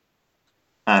 cards.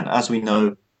 And as we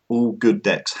know, all good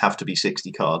decks have to be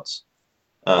 60 cards,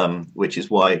 which is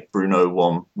why Bruno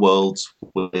won Worlds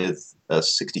with a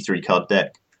 63-card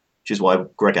deck, which is why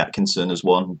Greg Atkinson has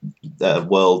won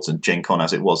Worlds and Gen Con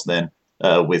as it was then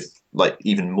with like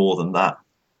even more than that.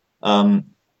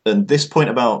 And this point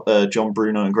about John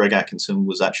Bruno and Greg Atkinson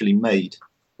was actually made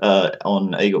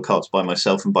on Agot Cards by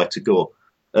myself and by Tagore.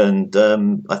 And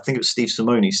I think it was Steve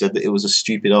Simoni said that it was a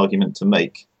stupid argument to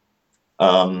make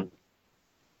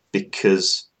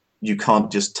because you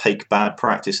can't just take bad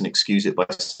practice and excuse it by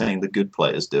saying the good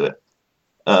players do it.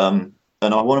 And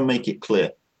I want to make it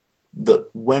clear that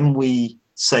when we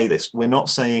say this, we're not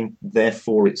saying,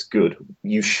 therefore it's good.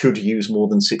 You should use more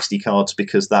than 60 cards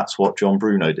because that's what John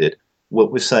Bruno did.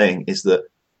 What we're saying is that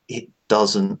it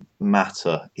doesn't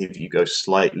matter if you go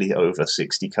slightly over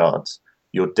 60 cards.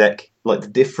 Your deck, like the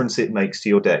difference it makes to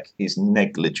your deck is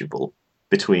negligible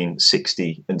between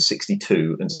 60 and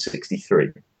 62 and 63.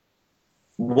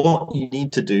 What you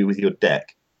need to do with your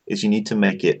deck is you need to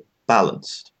make it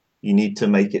balanced. You need to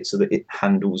make it so that it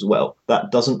handles well.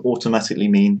 That doesn't automatically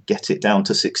mean get it down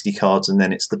to 60 cards and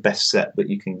then it's the best set that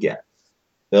you can get.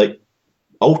 Like,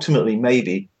 ultimately,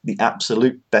 maybe the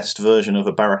absolute best version of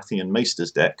a Baratheon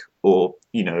Maesters deck, or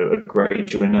a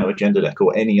Greyjoy Agenda deck,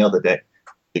 or any other deck,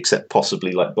 except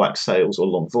possibly like Black Sails or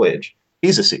Long Voyage,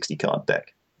 is a 60-card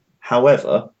deck.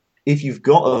 However, if you've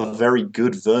got a very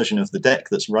good version of the deck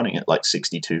that's running at like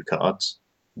 62 cards,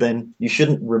 then you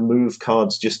shouldn't remove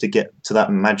cards just to get to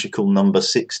that magical number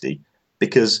 60,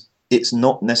 because it's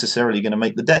not necessarily going to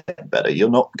make the deck better. You're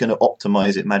not going to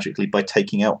optimize it magically by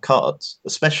taking out cards,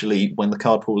 especially when the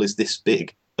card pool is this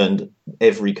big and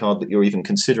every card that you're even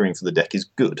considering for the deck is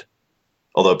good.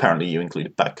 Although apparently you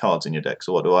included bad cards in your deck,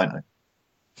 so what do I know?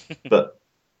 But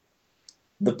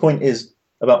the point is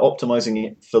about optimizing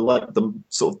it for like the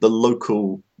sort of the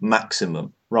local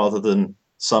maximum rather than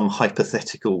some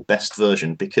hypothetical best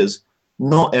version, because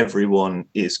not everyone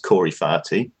is Corey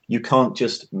Faherty. You can't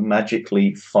just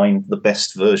magically find the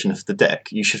best version of the deck.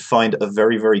 You should find a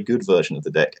very, very good version of the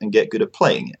deck and get good at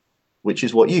playing it, which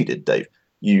is what you did, Dave.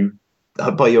 You,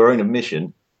 by your own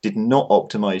admission, did not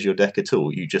optimize your deck at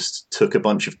all. You just took a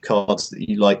bunch of cards that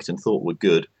you liked and thought were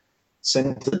good,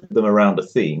 centered them around a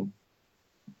theme,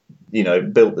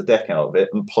 built the deck out of it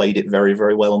and played it very,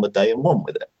 very well on the day and won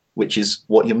with it, which is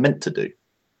what you're meant to do.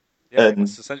 Yeah,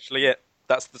 that's essentially it.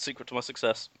 That's the secret to my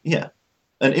success. Yeah.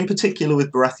 And in particular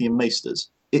with Baratheon Maesters,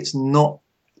 it's not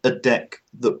a deck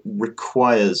that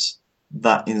requires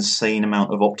that insane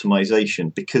amount of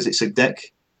optimization because it's a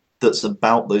deck that's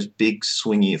about those big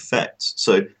swingy effects.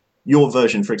 So your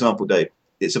version, for example, Dave,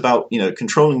 it's about,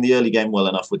 controlling the early game well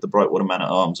enough with the Brightwater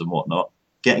Man-at-Arms and whatnot,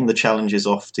 getting the challenges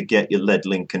off to get your lead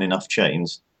link and enough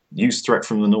chains, use Threat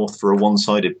from the North for a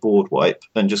one-sided board wipe,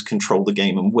 and just control the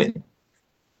game and win.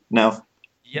 Now,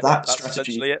 Yep, that's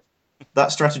essentially it.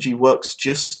 That strategy works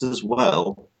just as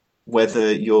well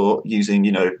whether you're using,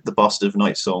 the Bastard of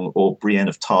Nightsong or Brienne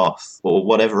of Tarth or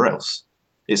whatever else.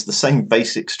 It's the same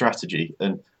basic strategy.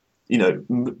 And,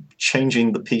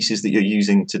 changing the pieces that you're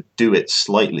using to do it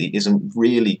slightly isn't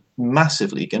really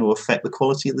massively going to affect the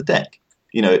quality of the deck.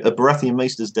 A Baratheon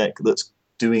Maester's deck that's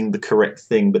doing the correct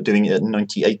thing, but doing it at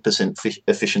 98%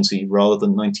 efficiency rather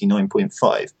than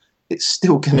 99.5, it's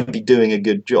still going to be doing a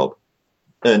good job.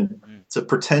 And to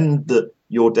pretend that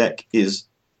your deck is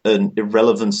an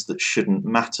irrelevance that shouldn't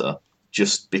matter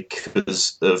just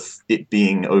because of it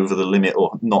being over the limit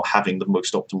or not having the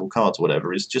most optimal cards or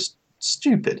whatever is just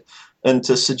stupid. And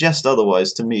to suggest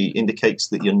otherwise, to me, indicates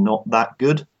that you're not that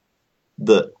good.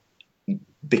 That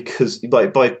because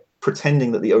by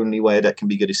pretending that the only way a deck can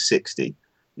be good is 60,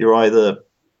 you're either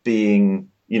being,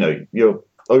 you're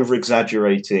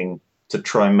over-exaggerating to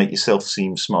try and make yourself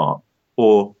seem smart,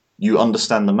 or you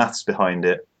understand the maths behind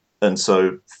it and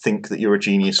so think that you're a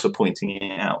genius for pointing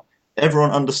it out.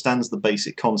 Everyone understands the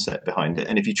basic concept behind it,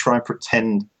 and if you try and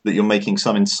pretend that you're making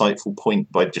some insightful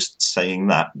point by just saying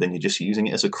that, then you're just using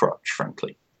it as a crutch,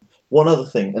 frankly. One other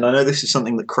thing, and I know this is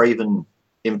something that Craven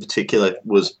in particular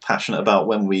was passionate about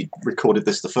when we recorded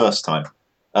this the first time,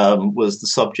 was the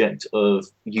subject of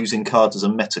using cards as a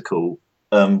metacool,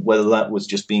 whether that was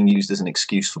just being used as an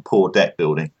excuse for poor deck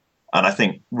building. And I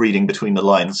think reading between the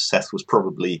lines, Seth was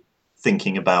probably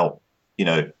thinking about,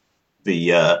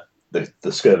 the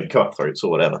scurvy cutthroats or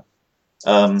whatever.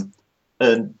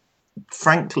 And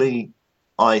frankly,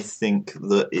 I think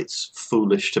that it's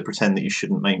foolish to pretend that you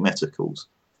shouldn't make metacalls.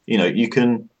 You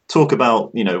can talk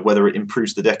about, whether it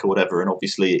improves the deck or whatever, and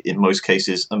obviously in most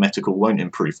cases a metacall won't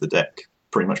improve the deck,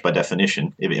 pretty much by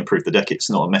definition. If it improved the deck, it's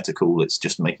not a metacall, it's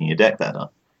just making your deck better.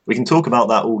 We can talk about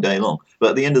that all day long, but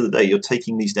at the end of the day, you're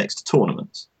taking these decks to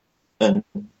tournaments. And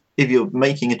if you're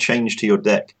making a change to your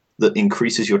deck that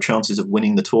increases your chances of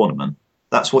winning the tournament,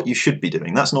 that's what you should be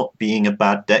doing. That's not being a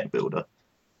bad deck builder.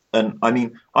 And I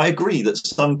mean, I agree that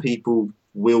some people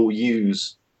will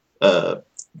use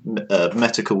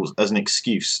metacalls as an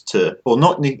excuse to, or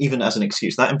not even as an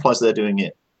excuse. That implies they're doing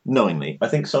it knowingly. I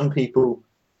think some people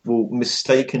will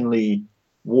mistakenly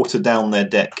water down their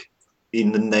deck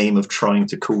in the name of trying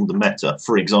to cool the meta.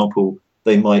 For example,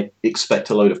 they might expect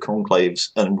a load of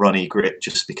conclaves and run Egret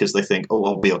just because they think,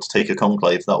 I'll be able to take a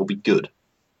conclave, that'll be good.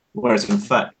 Whereas in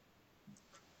fact,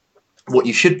 what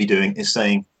you should be doing is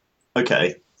saying,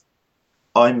 okay,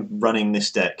 I'm running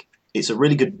this deck. It's a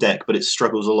really good deck, but it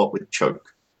struggles a lot with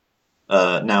choke.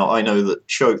 Now, I know that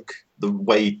choke, the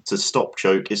way to stop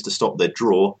choke is to stop their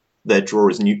draw. Their draw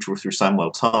is neutral through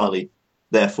Samwell Tarly.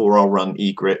 Therefore, I'll run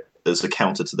Egret as a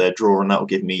counter to their draw, and that'll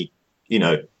give me,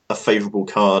 a favourable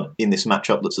card in this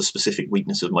matchup that's a specific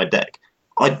weakness of my deck.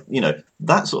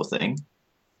 That sort of thing,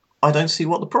 I don't see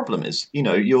what the problem is.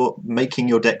 You're making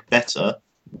your deck better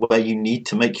where you need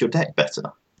to make your deck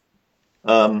better.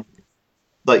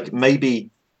 Maybe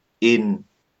in,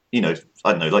 I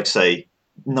don't know, say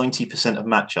 90% of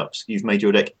matchups, you've made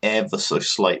your deck ever so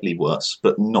slightly worse,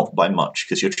 but not by much,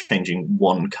 because you're changing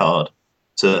one card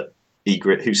to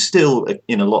Egret, who still,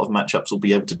 in a lot of matchups, will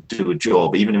be able to do a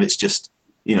job, even if it's just,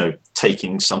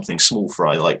 taking something small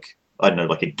fry, like a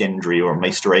Gendry or a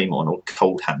Maester Aemon or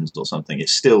Cold Hands or something.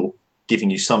 It's still giving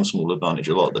you some small advantage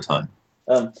a lot of the time.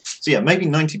 Maybe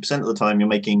 90% of the time you're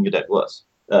making your deck worse,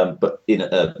 but in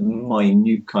a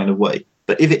minute kind of way.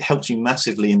 But if it helps you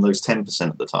massively in those 10%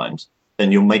 of the times,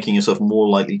 and you're making yourself more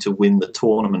likely to win the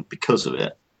tournament because of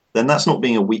it, then that's not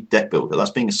being a weak deck builder. That's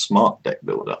being a smart deck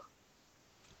builder.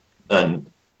 And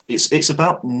it's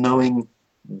about knowing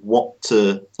what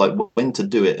to, when to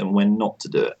do it and when not to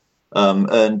do it.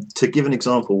 And to give an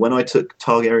example, when I took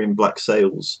Targaryen Black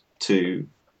Sails to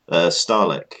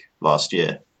Starlek last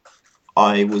year,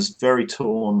 I was very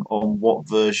torn on what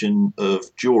version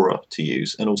of Jorah to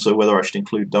use, and also whether I should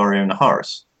include Daario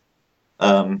Naharis.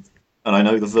 And I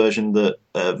know the version that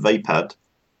Vapad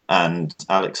and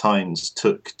Alex Hines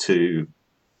took to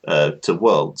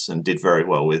Worlds and did very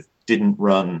well with didn't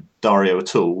run Daario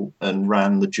at all and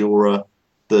ran the Jorah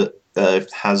that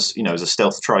has, as a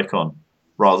stealth Tricon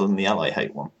rather than the ally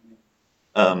hate one.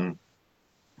 And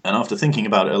after thinking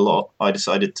about it a lot, I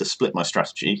decided to split my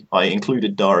strategy. I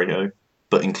included Daario,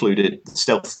 but included the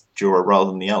stealth Jorah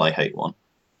rather than the ally hate one,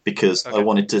 because I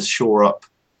wanted to shore up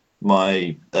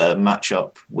my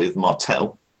matchup with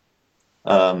Martell,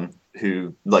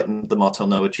 who, the Martell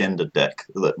No Agenda deck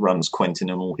that runs Quentin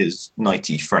and all his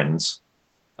knighty friends.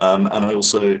 And I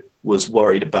also was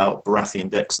worried about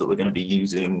Baratheon decks that were going to be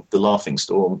using the Laughing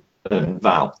Storm and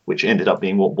Val, which ended up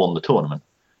being what won the tournament.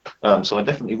 So I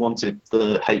definitely wanted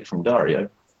the hate from Daario.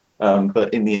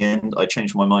 But in the end, I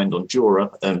changed my mind on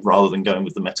Jorah, and rather than going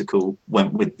with the Metacall,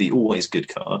 went with the always good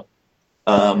card.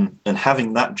 And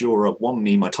having that Jorah won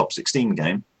me my top 16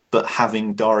 game, but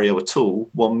having Daario at all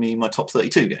won me my top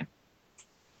 32 game.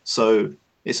 So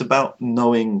it's about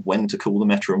knowing when to call the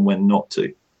meta and when not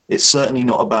to. It's certainly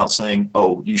not about saying,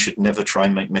 oh, you should never try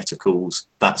and make meta calls.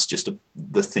 That's just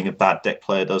the thing a bad deck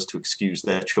player does to excuse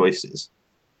their choices.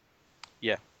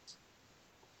 Yeah.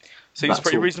 Seems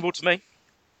pretty reasonable to me.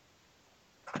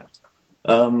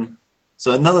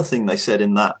 So another thing they said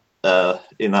in that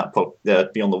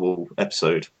Beyond the Wall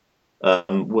episode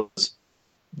was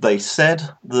they said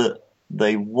that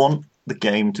they want the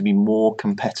game to be more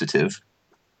competitive,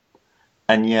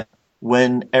 and yet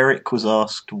when Eric was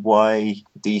asked why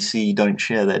DC don't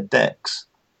share their decks,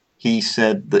 he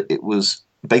said that it was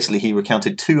basically he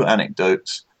recounted 2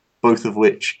 anecdotes, both of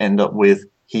which end up with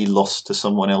he lost to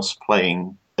someone else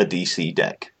playing a DC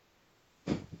deck.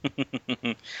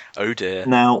 Oh dear.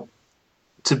 Now,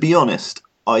 to be honest,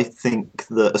 I think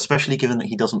that, especially given that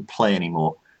he doesn't play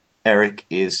anymore, Eric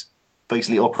is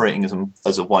basically operating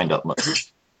as a wind-up mode.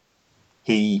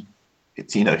 He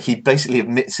basically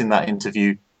admits in that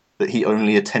interview that he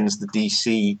only attends the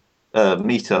DC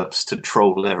meetups to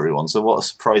troll everyone. So what a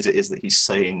surprise it is that he's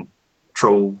saying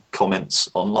troll comments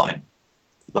online.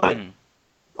 Like,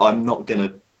 I'm not going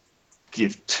to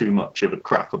give too much of a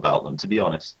crap about them, to be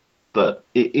honest. But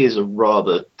it is a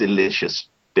rather delicious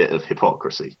bit of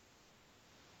hypocrisy.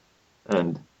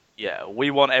 And yeah,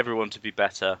 we want everyone to be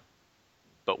better,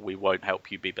 but we won't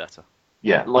help you be better.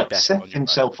 Yeah, like Seth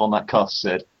himself on that cast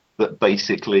said that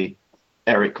basically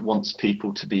Eric wants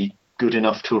people to be good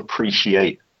enough to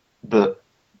appreciate that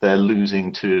they're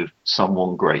losing to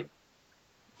someone great.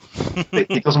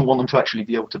 He doesn't want them to actually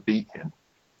be able to beat him.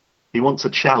 He wants a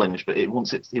challenge, but he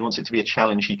wants it to be a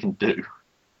challenge he can do.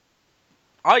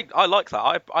 I like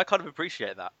that. I kind of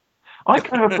appreciate that. I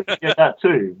kind of appreciate that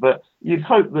too, but you'd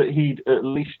hope that he'd at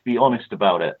least be honest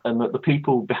about it, and that the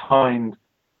people behind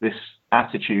this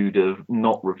attitude of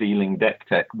not revealing deck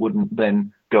tech wouldn't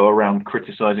then go around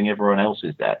criticizing everyone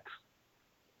else's decks.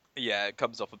 Yeah, it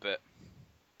comes off a bit,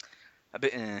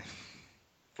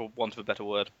 for want of a better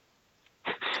word.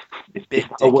 Is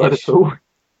that a word at all?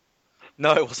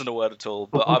 No, it wasn't a word at all,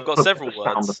 but I've got several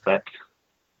words.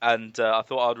 And I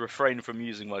thought I'd refrain from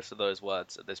using most of those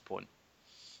words at this point.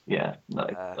 Yeah, no,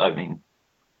 I mean,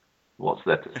 what's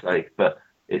there to say? But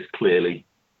it's clearly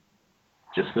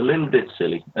just a little bit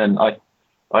silly. And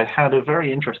I had a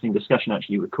very interesting discussion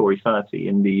actually with Corey Flaherty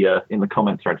in the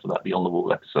comment thread for that Beyond the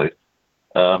Wall episode,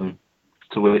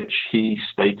 to which he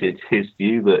stated his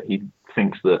view that he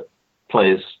thinks that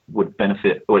players would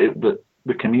benefit, that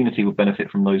the community would benefit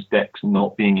from those decks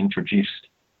not being introduced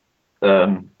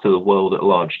to the world at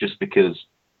large, just because,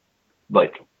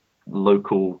 like,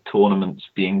 local tournaments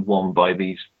being won by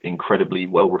these incredibly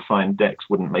well-refined decks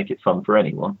wouldn't make it fun for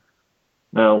anyone.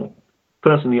 Now,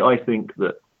 personally, I think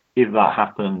that if that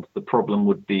happened, the problem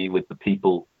would be with the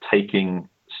people taking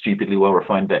stupidly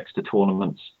well-refined decks to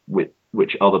tournaments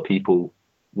which other people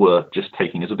were just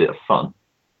taking as a bit of fun.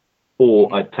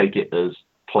 Or I'd take it as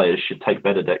players should take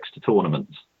better decks to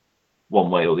tournaments,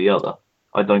 one way or the other.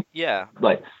 I don't... Yeah.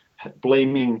 Like,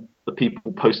 blaming the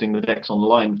people posting the decks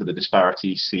online for the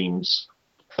disparity seems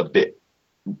a bit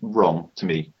wrong to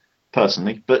me,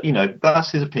 personally. But, you know,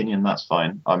 that's his opinion, that's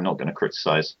fine. I'm not going to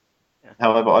criticize. Yeah.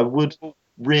 However, I would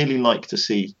really like to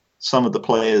see some of the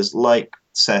players like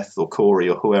Seth or Corey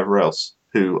or whoever else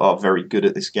who are very good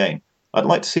at this game. I'd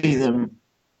like to see them,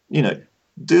 you know,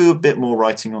 do a bit more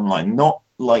writing online, not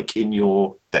like in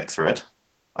your deck thread.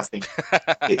 I think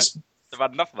it's... I've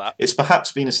had enough of that. It's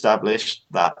perhaps been established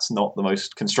that's not the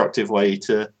most constructive way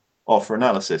to offer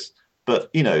analysis. But,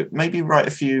 you know, maybe write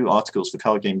a few articles for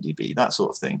Card Game DB, that sort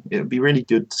of thing. It would be really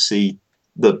good to see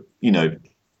the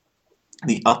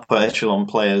upper echelon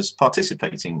players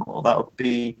participating more. That would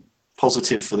be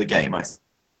positive for the game, I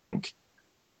think.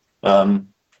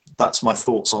 That's my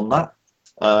thoughts on that.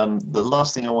 The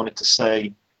last thing I wanted to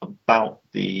say about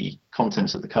the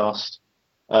contents of the cast,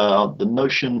 the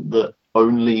notion that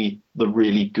only the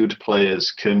really good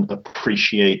players can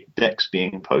appreciate decks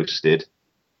being posted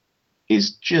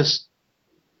is just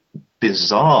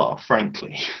bizarre,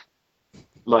 frankly.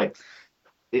 Like,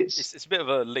 it's a bit of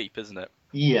a leap, isn't it?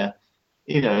 Yeah.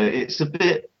 You know, it's a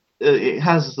bit... it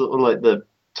has sort of like the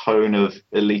tone of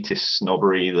elitist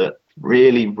snobbery that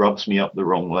really rubs me up the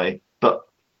wrong way. But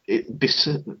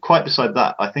quite beside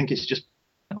that, I think it's just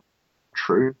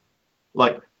true.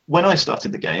 Like, when I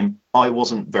started the game, I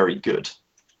wasn't very good.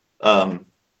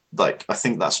 Like, I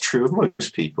think that's true of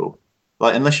most people.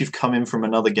 Like, unless you've come in from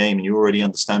another game and you already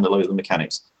understand a load of the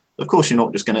mechanics, of course you're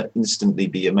not just going to instantly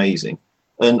be amazing.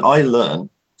 And I learned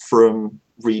from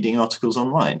reading articles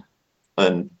online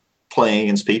and playing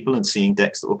against people and seeing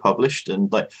decks that were published.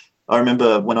 And like, I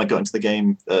remember when I got into the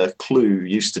game, Clue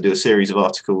used to do a series of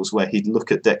articles where he'd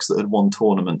look at decks that had won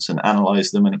tournaments and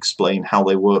analyse them and explain how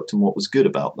they worked and what was good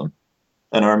about them.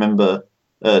 And I remember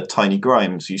Tiny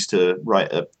Grimes used to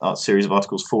write a series of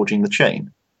articles, Forging the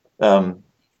Chain,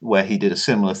 where he did a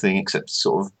similar thing, except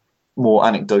sort of more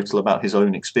anecdotal about his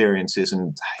own experiences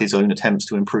and his own attempts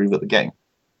to improve at the game.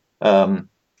 And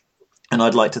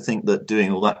I'd like to think that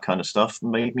doing all that kind of stuff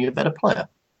made me a better player.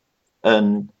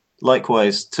 And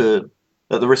likewise, at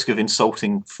the risk of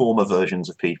insulting former versions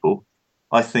of people,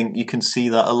 I think you can see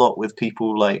that a lot with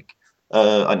people like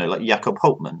like Jakob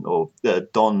Holtman or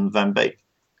Don van Beek,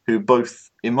 who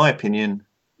both, in my opinion,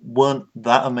 weren't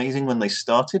that amazing when they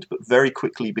started, but very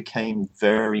quickly became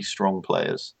very strong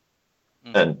players.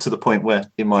 And to the point where,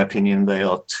 in my opinion, they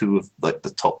are two of like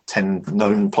the top 10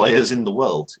 known players in the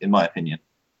world, in my opinion.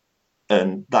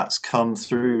 And that's come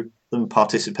through them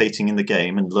participating in the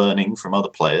game and learning from other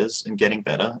players and getting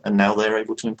better, and now they're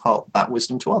able to impart that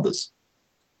wisdom to others.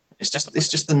 It's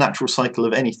just the natural cycle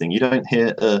of anything. You don't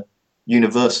hear a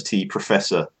university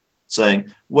professor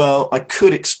saying, well, I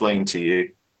could explain to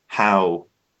you how,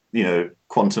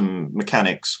 quantum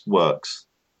mechanics works.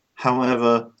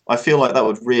 However, I feel like that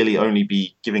would really only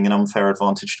be giving an unfair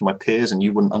advantage to my peers, and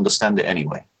you wouldn't understand it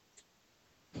anyway.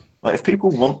 Like, if people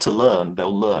want to learn,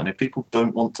 they'll learn. If people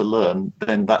don't want to learn,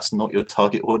 then that's not your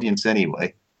target audience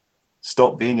anyway.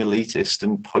 Stop being elitist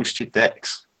and post your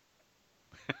decks.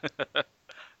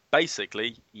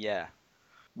 Basically, yeah.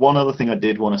 One other thing I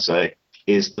did want to say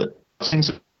is that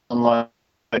things online,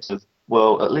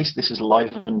 well, at least this has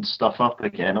livened stuff up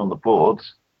again on the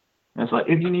boards. And it's like,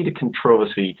 if you need a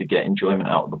controversy to get enjoyment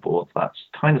out of the boards, that's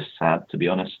kind of sad, to be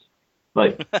honest.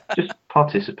 Like, just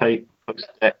participate, post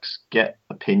decks, get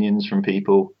opinions from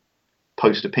people,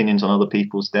 post opinions on other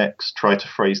people's decks, try to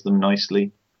phrase them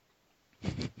nicely.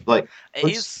 Like,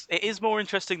 it is more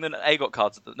interesting than AGOT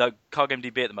cards. Card Game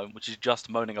DB at the moment, which is just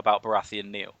moaning about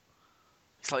Baratheon Neil.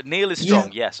 It's like, Neil is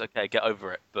strong, yes, okay, get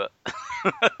over it, but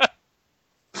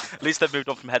at least they've moved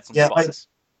on from heads on spikes.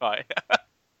 Right.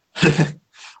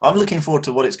 I'm looking forward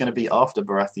to what it's going to be after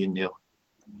Baratheon Neil.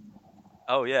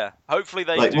 Oh yeah, hopefully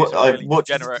they do some really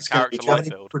degenerate character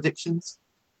Lightfield. Predictions?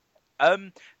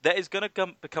 There is going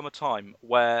to become a time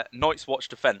where Night's Watch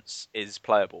Defense is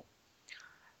playable,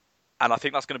 and I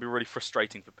think that's going to be really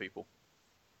frustrating for people.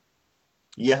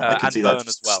 Yeah, I can see Burn that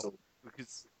as well,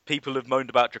 because people have moaned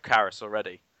about Dracarys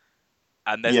already,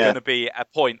 and there's going to be a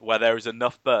point where there is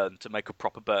enough burn to make a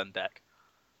proper burn deck,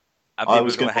 and people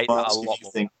are going to hate that a lot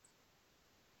more.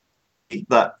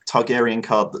 That Targaryen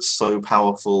card that's so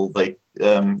powerful,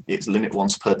 it's limit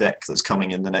once per deck that's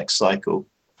coming in the next cycle.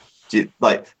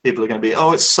 Like, people are going to be,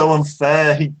 oh, it's so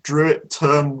unfair. He drew it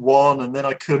turn 1 and then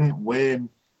I couldn't win.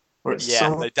 Or it's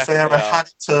so unfair. I had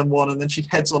it turn 1 and then she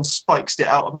heads on spikes it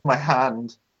out of my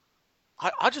hand.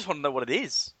 I just want to know what it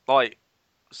is. Like,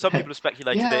 some people have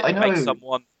speculated that it makes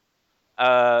someone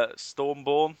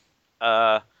Stormborn,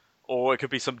 or it could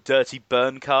be some dirty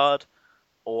burn card.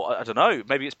 Or, I don't know,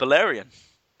 maybe it's Balerion.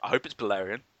 I hope it's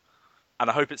Balerion. And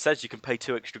I hope it says you can pay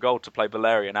 2 extra gold to play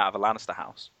Balerion out of a Lannister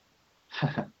house.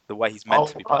 The way he's meant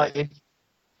to be played.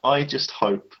 I just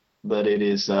hope that it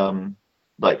is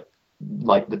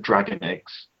like the Dragon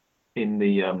Eggs in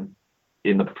the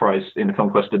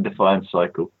Conquest and Defiance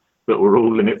cycle, that were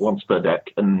all limit once per deck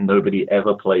and nobody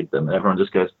ever played them. Everyone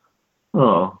just goes,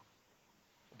 oh.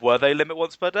 Were they limit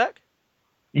once per deck?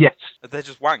 Yes. They're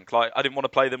just wank. Like, I didn't want to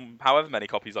play them however many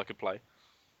copies I could play.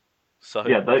 So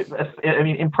yeah,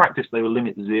 in practice they were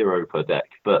limit 0 per deck,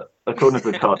 but according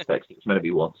to the card text, it's meant to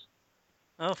be once.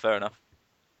 Oh, fair enough.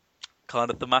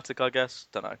 Kind of thematic, I guess.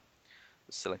 Don't know.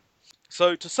 It's silly.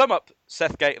 So, to sum up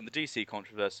Sethgate and the DC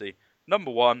controversy,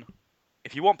 number 1,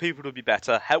 if you want people to be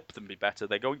better, help them be better.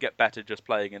 They go and get better just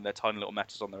playing in their tiny little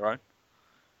metas on their own.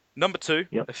 Number 2,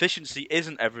 efficiency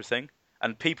isn't everything,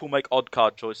 and people make odd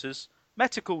card choices.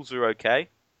 Meticals are okay.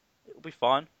 It'll be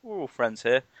fine. We're all friends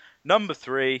here. Number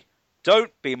 3,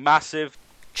 don't be massive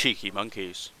cheeky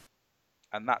monkeys.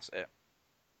 And that's it.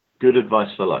 Good advice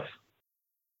for life.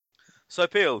 So,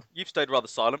 Peel, you've stayed rather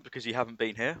silent because you haven't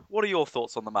been here. What are your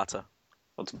thoughts on the matter?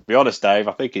 Well, to be honest, Dave,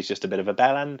 I think he's just a bit of a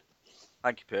bell end.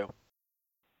 Thank you, Peel.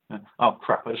 Oh,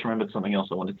 crap. I just remembered something else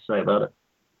I wanted to say about it.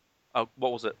 Oh,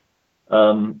 what was it?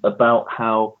 About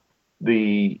how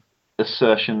the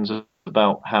assertions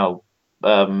about how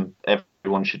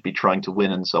everyone should be trying to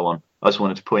win and so on. I just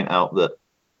wanted to point out that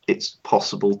it's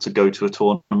possible to go to a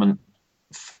tournament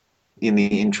in the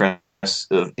interest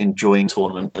of enjoying the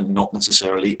tournament and not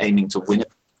necessarily aiming to win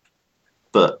it.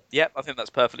 But yeah, I think that's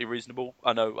perfectly reasonable.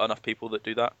 I know enough people that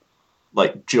do that.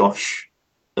 Like Josh,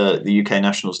 the UK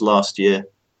Nationals last year,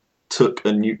 took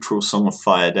a neutral Song of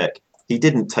Fire deck, he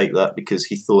didn't take that because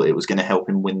he thought it was going to help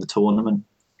him win the tournament.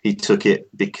 He took it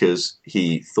because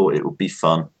he thought it would be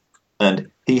fun. And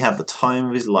he had the time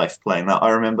of his life playing that. I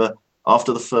remember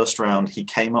after the first round, he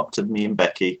came up to me and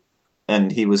Becky,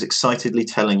 and he was excitedly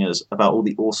telling us about all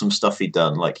the awesome stuff he'd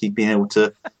done. Like he'd been able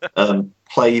to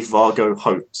play Vargo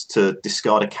Hope to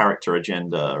discard a character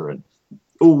agenda and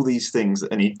all these things.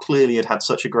 And he clearly had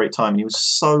such a great time. And he was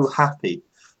so happy.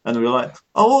 And we were like,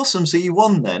 oh, awesome. So you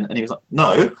won then? And he was like,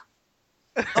 no.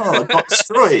 Oh, I got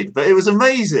destroyed. But it was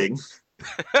amazing.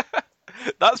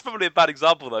 That's probably a bad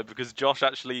example, though, because Josh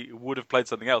actually would have played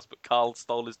something else, but Carl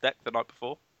stole his deck the night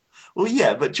before. Well,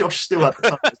 yeah, but Josh still had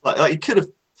the time. Like he could have.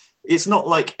 It's not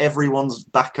like everyone's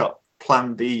backup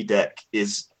plan B deck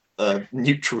is a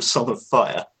neutral Song of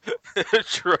Fire.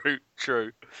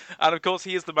 True. And of course,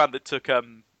 he is the man that took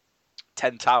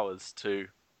 10 Towers to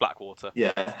Blackwater.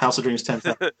 Yeah, House of Dreams 10,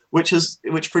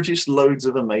 which produced loads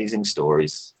of amazing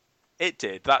stories. It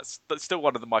did. That's still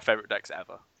one of my favourite decks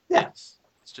ever. Yeah.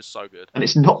 It's just so good. And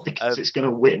it's not because it's going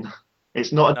to win.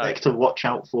 It's not a deck to watch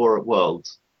out for at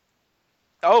Worlds.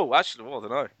 Oh, actually, well, I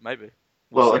don't know. Maybe.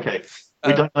 Well, okay.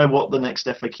 We don't know what the next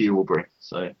FAQ will bring,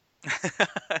 so...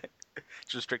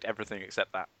 Just restrict everything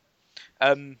except that.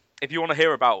 If you want to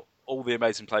hear about all the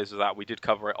amazing plays of that, we did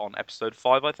cover it on episode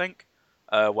 5, I think,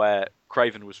 where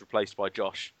Craven was replaced by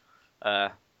Josh.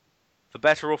 For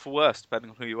better or for worse, depending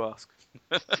on who you ask.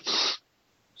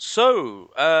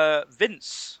 So,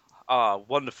 Vince, our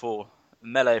wonderful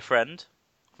melee friend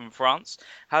from France,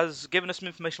 has given us some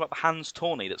information about the Hans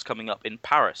tourney that's coming up in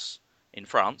Paris, in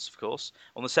France, of course,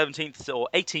 on the 17th or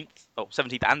 18th,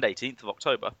 17th and 18th of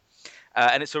October.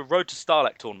 And it's a Road to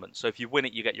Starlek tournament, so if you win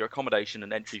it, you get your accommodation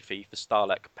and entry fee for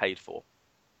Starlek paid for.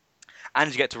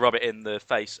 And you get to rub it in the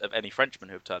face of any Frenchmen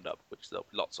who have turned up, which there'll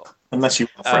be lots of. Unless you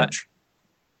are French.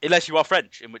 Unless you are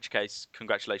French, in which case,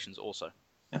 congratulations also.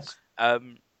 Yes.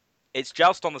 It's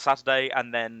Joust on the Saturday,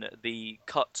 and then the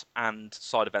cut and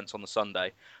side events on the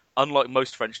Sunday. Unlike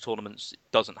most French tournaments, it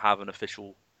doesn't have an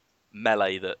official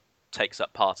melee that takes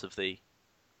up part of the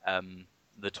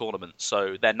tournament.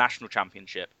 So their national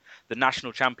championship, the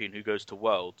national champion who goes to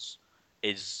Worlds,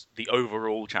 is the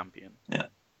overall champion. Yeah.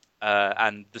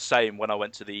 And the same when I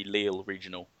went to the Lille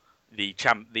regional, the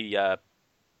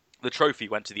trophy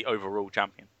went to the overall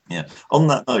champion. Yeah. On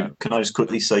that note, can I just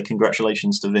quickly say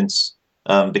congratulations to Vince,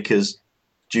 because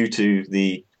due to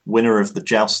the winner of the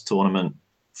Joust tournament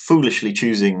foolishly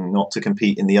choosing not to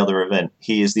compete in the other event,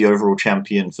 he is the overall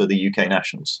champion for the UK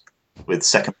Nationals, with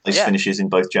second place finishes in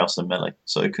both Joust and Melee.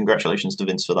 So congratulations to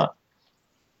Vince for that.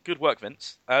 Good work,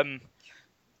 Vince.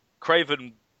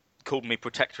 Craven called me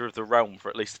protector of the realm for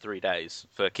at least 3 days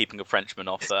for keeping a Frenchman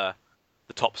off the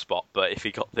top spot. But if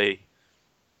he got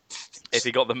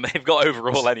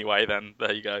overall anyway, then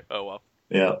there you go. Oh well.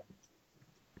 Yeah.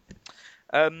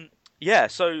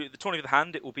 So the tourney of the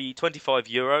hand, it will be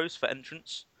 €25 for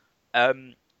entrance,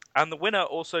 and the winner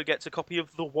also gets a copy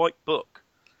of the White Book,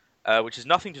 which has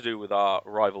nothing to do with our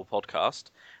rival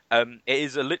podcast. It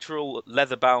is a literal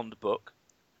leather-bound book,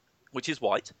 which is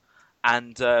white,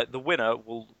 and the winner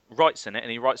writes in it,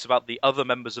 and he writes about the other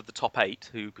members of the top 8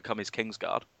 who become his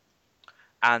Kingsguard.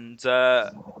 And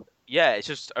it's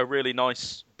just a really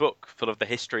nice book full of the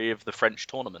history of the French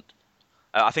tournament.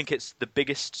 I think it's the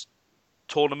biggest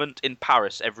tournament in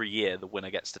Paris every year. The winner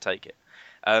gets to take it.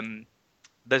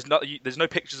 There's no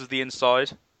pictures of the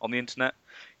inside on the internet.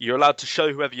 You're allowed to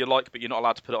show whoever you like, but you're not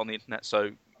allowed to put it on the internet.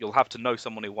 So you'll have to know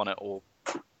someone who won it or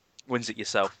wins it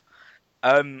yourself.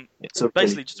 It's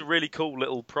basically just a really cool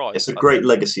little prize. It's a great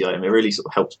legacy item. It really sort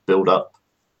of helps build up,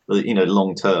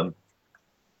 long term.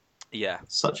 Yeah,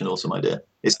 such an awesome idea.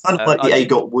 It's kind of like the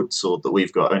Agot wood sword that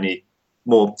we've got, only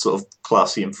more sort of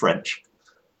classy and French.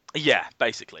 Yeah,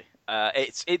 basically.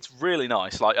 It's really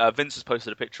nice. Like Vince has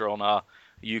posted a picture on our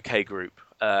UK group,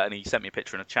 and he sent me a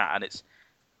picture in a chat, and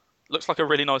looks like a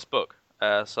really nice book.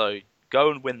 So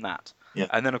go and win that. Yeah.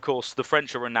 And then, of course, the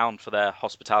French are renowned for their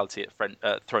hospitality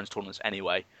at Thrones tournaments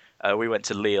anyway. We went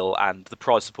to Lille, and the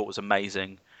prize support was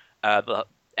amazing.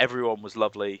 Everyone was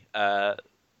lovely.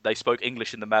 They spoke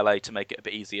English in the melee to make it a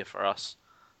bit easier for us.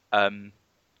 So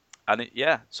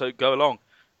go along.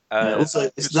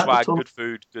 Also, good swag, good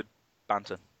food, good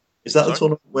banter. Is that the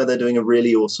tournament where they're doing a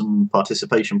really awesome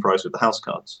participation prize with the house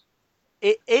cards?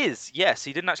 It is, yes.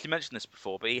 He didn't actually mention this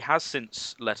before, but he has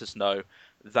since let us know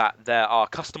that there are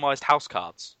customised house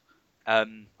cards. I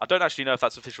don't actually know if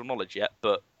that's official knowledge yet,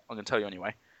 but I'm going to tell you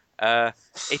anyway.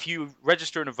 If you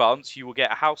register in advance, you will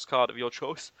get a house card of your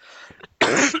choice.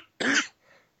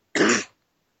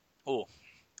 Oh,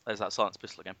 there's that silence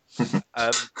pistol again.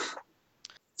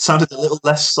 Sounded a little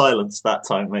less silence that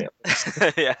time, mate.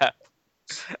 Yeah.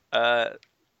 A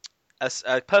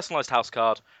personalised house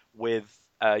card with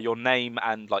your name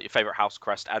and like your favourite house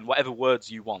crest and whatever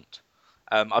words you want.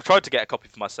 I've tried to get a copy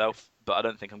for myself, but I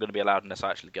don't think I'm going to be allowed unless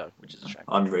I actually go, which is a shame.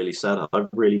 I'm really sad. I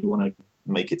really want to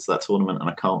make it to that tournament,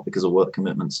 and I can't because of work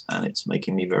commitments, and it's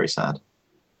making me very sad.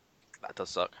 That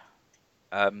does suck.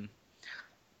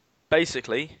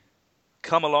 Basically,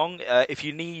 come along. If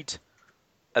you need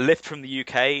a lift from the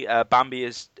UK, Bambi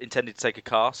is intended to take a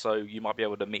car, so you might be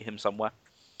able to meet him somewhere.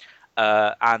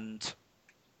 And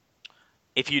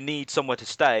if you need somewhere to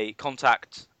stay,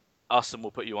 contact us and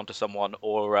we'll put you onto someone,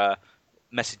 or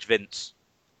message Vince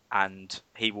and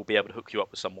he will be able to hook you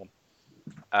up with someone.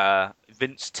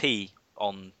 Vince T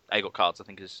on AGOT Cards, I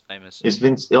think his name is. Is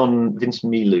Vince on Vince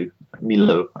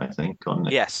Milo, I think. On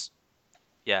Yes.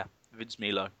 Yeah, Vince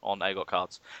Milo on AGOT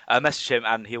Cards. Message him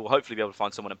and he will hopefully be able to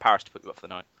find someone in Paris to put you up for the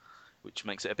night, which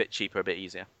makes it a bit cheaper, a bit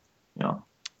easier. Yeah.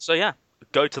 So yeah,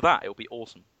 go to that. It'll be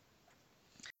awesome.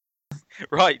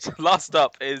 Right, last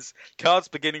up is cards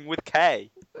beginning with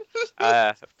K.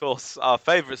 Of course, our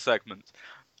favourite segment.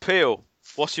 Peel,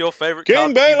 what's your favourite card?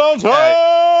 King Balon's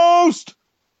host!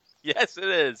 Yes, it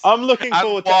is. I'm looking And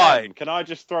forward why? to M. Can I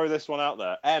just throw this one out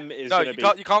there? M is No, going to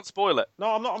you be... can't spoil it.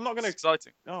 No, I'm not going It's to...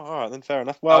 exciting. Oh, all right, then fair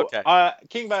enough. Well, Okay.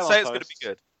 King Balon's Say it's host, going to be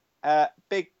good.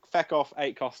 big feck off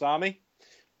 8-cost army.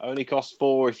 Only costs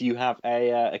 4 if you have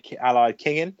a allied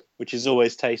king in, which is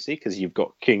always tasty because you've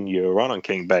got King Euron and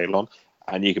King Balon,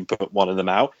 and you can put one of them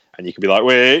out, and you can be like,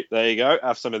 wait, there you go,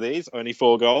 have some of these, only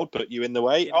 4 gold, put you in the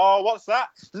way. Oh, what's that?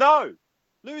 No!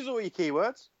 Lose all your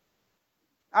keywords.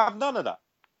 Have none of that.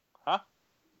 Huh?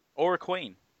 Or a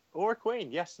queen. Or a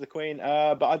queen, yes, the queen.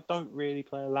 But I don't really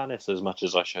play Alanis as much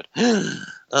as I should.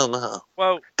 Oh, no.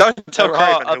 Well, Don't tell there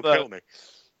are Craven, he'll other- kill me.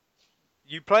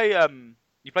 you play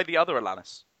the other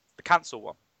Alanis, the cancel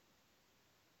one.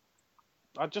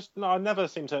 I never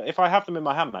seem to. If I have them in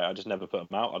my hand, mate, I just never put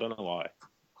them out. I don't know why.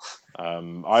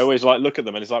 I always look at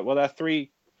them and it's like, well, they're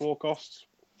 3-4 costs.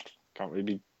 Can't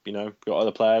really be, got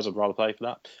other players. I'd rather play for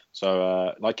that.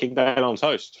 So, like King Balon's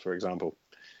host, for example.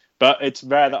 But it's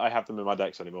rare that I have them in my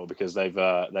decks anymore because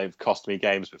they've cost me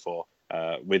games before.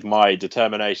 With my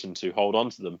determination to hold on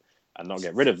to them and not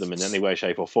get rid of them in any way,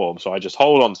 shape, or form. So I just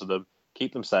hold on to them,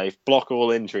 keep them safe, block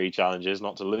all injury challenges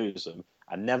not to lose them,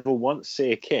 and never once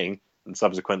see a king and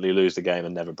subsequently lose the game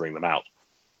and never bring them out.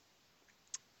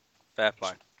 Fair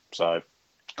play. So,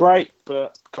 great,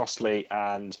 but costly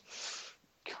and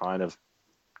kind of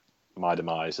my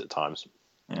demise at times.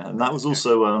 Yeah, and that was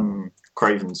also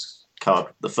Craven's card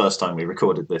the first time we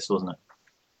recorded this, wasn't it?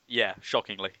 Yeah,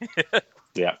 shockingly.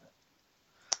 Yeah.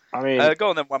 I mean... Go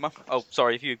on then, Wemmer. Oh,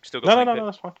 sorry, if you still got No, something.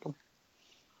 that's fine. Come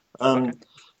on. Okay.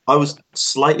 I was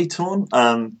slightly torn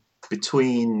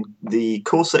between the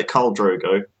Corset Khal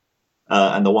Drogo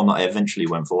and the one that I eventually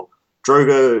went for.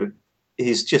 Drogo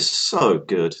is just so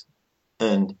good,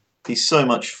 and he's so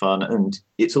much fun, and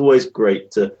it's always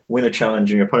great to win a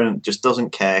challenge and your opponent just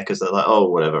doesn't care because they're like, oh,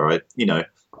 whatever, I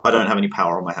don't have any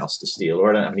power on my house to steal, or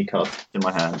I don't have any cards in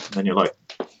my hand. And then you're like,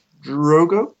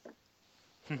 Drogo?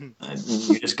 And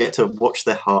you just get to watch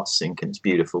their hearts sink, and it's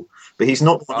beautiful. But he's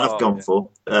not the one I've gone for.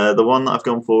 The one that I've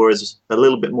gone for is a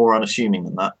little bit more unassuming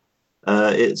than that.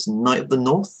 It's Knight of the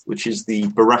North, which is the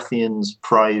Baratheon's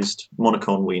prized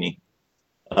Monocon weenie.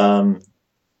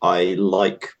 I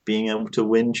like being able to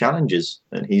win challenges,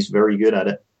 and he's very good at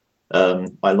it.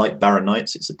 I like Baron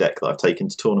Knights. It's a deck that I've taken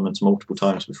to tournaments multiple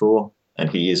times before, and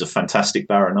he is a fantastic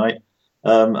Baron Knight.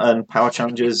 And power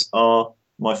challenges are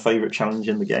my favourite challenge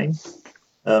in the game.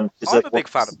 I'm a big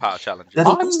fan of power challenges. They're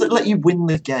the ones that let you win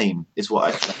the game, is what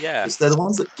I think. Yeah. They're the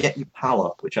ones that get you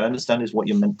power, which I understand is what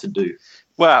you're meant to do.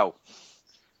 Well,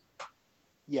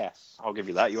 yes, I'll give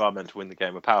you that. You are meant to win the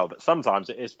game of power, but sometimes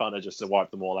it is funner just to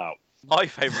wipe them all out. My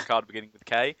favourite card beginning with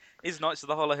K is Knights of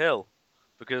the Hollow Hill,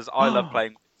 because I love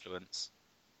playing with influence,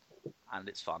 and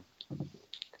it's fun.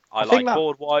 I like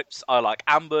board wipes, I like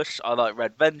ambush, I like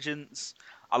red vengeance,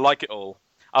 I like it all.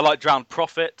 I like drowned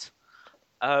prophet.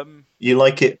 You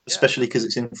like it, especially because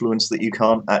it's influence that you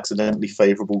can't accidentally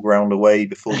favourable ground away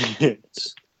before. For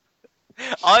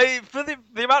the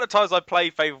amount of times I play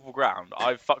favourable ground,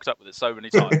 I've fucked up with it so many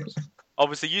times.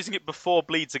 Obviously, using it before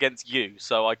bleeds against you,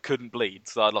 so I couldn't bleed,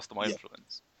 so I lost my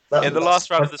influence. In the last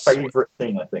round of the favourite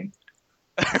thing, I think.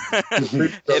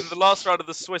 In the last round of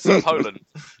the Swiss and Poland,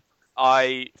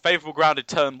 I favourable grounded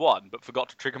turn 1, but forgot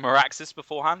to trigger Meraxis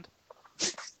beforehand.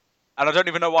 And I don't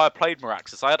even know why I played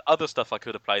Meraxis. I had other stuff I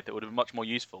could have played that would have been much more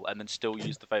useful, and then still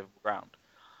used the favourable ground.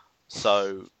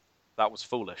 So that was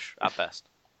foolish at best.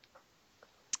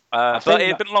 But it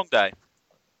had been a long day.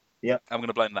 Yeah, I'm going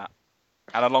to blame that.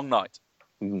 And a long night.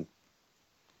 Mm.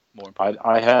 More important.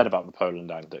 I heard about the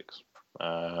Poland antics.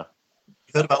 You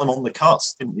heard about them on the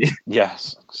cast, didn't you?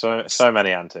 Yes, so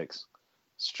many antics.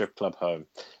 Strip club home.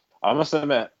 I must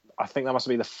admit, I think that must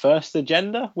be the first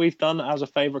agenda we've done as a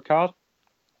favourite card.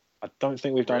 I don't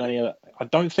think we've done Really? any of that. I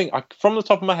don't think, from the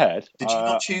top of my head. Did you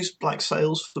not choose Black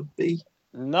Sails for B?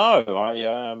 No,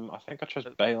 I think I chose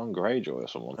Balon Greyjoy or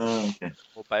someone. Oh, okay.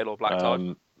 Or Baelor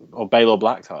Blacktide. Or Balor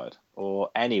Blacktide, or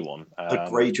anyone. A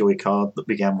Greyjoy card that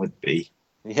began with B.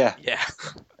 Yeah. Yeah.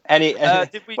 Any.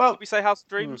 Did we say House of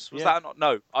Dreams? Was yeah. that not?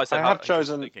 No, I said. I have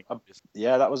chosen.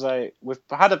 Yeah, that was we've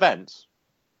had events,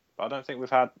 but I don't think we've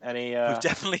had any. We've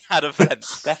definitely had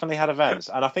events. Definitely had events,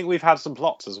 and I think we've had some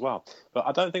plots as well. But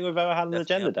I don't think we've ever had an Definitely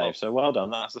agenda, had Dave. plots. So well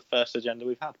done. That's the first agenda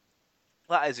we've had.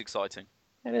 That is exciting.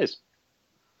 It is.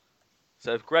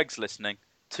 So if Greg's listening,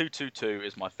 222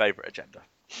 is my favourite agenda.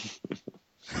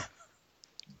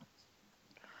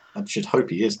 I should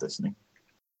hope he is listening.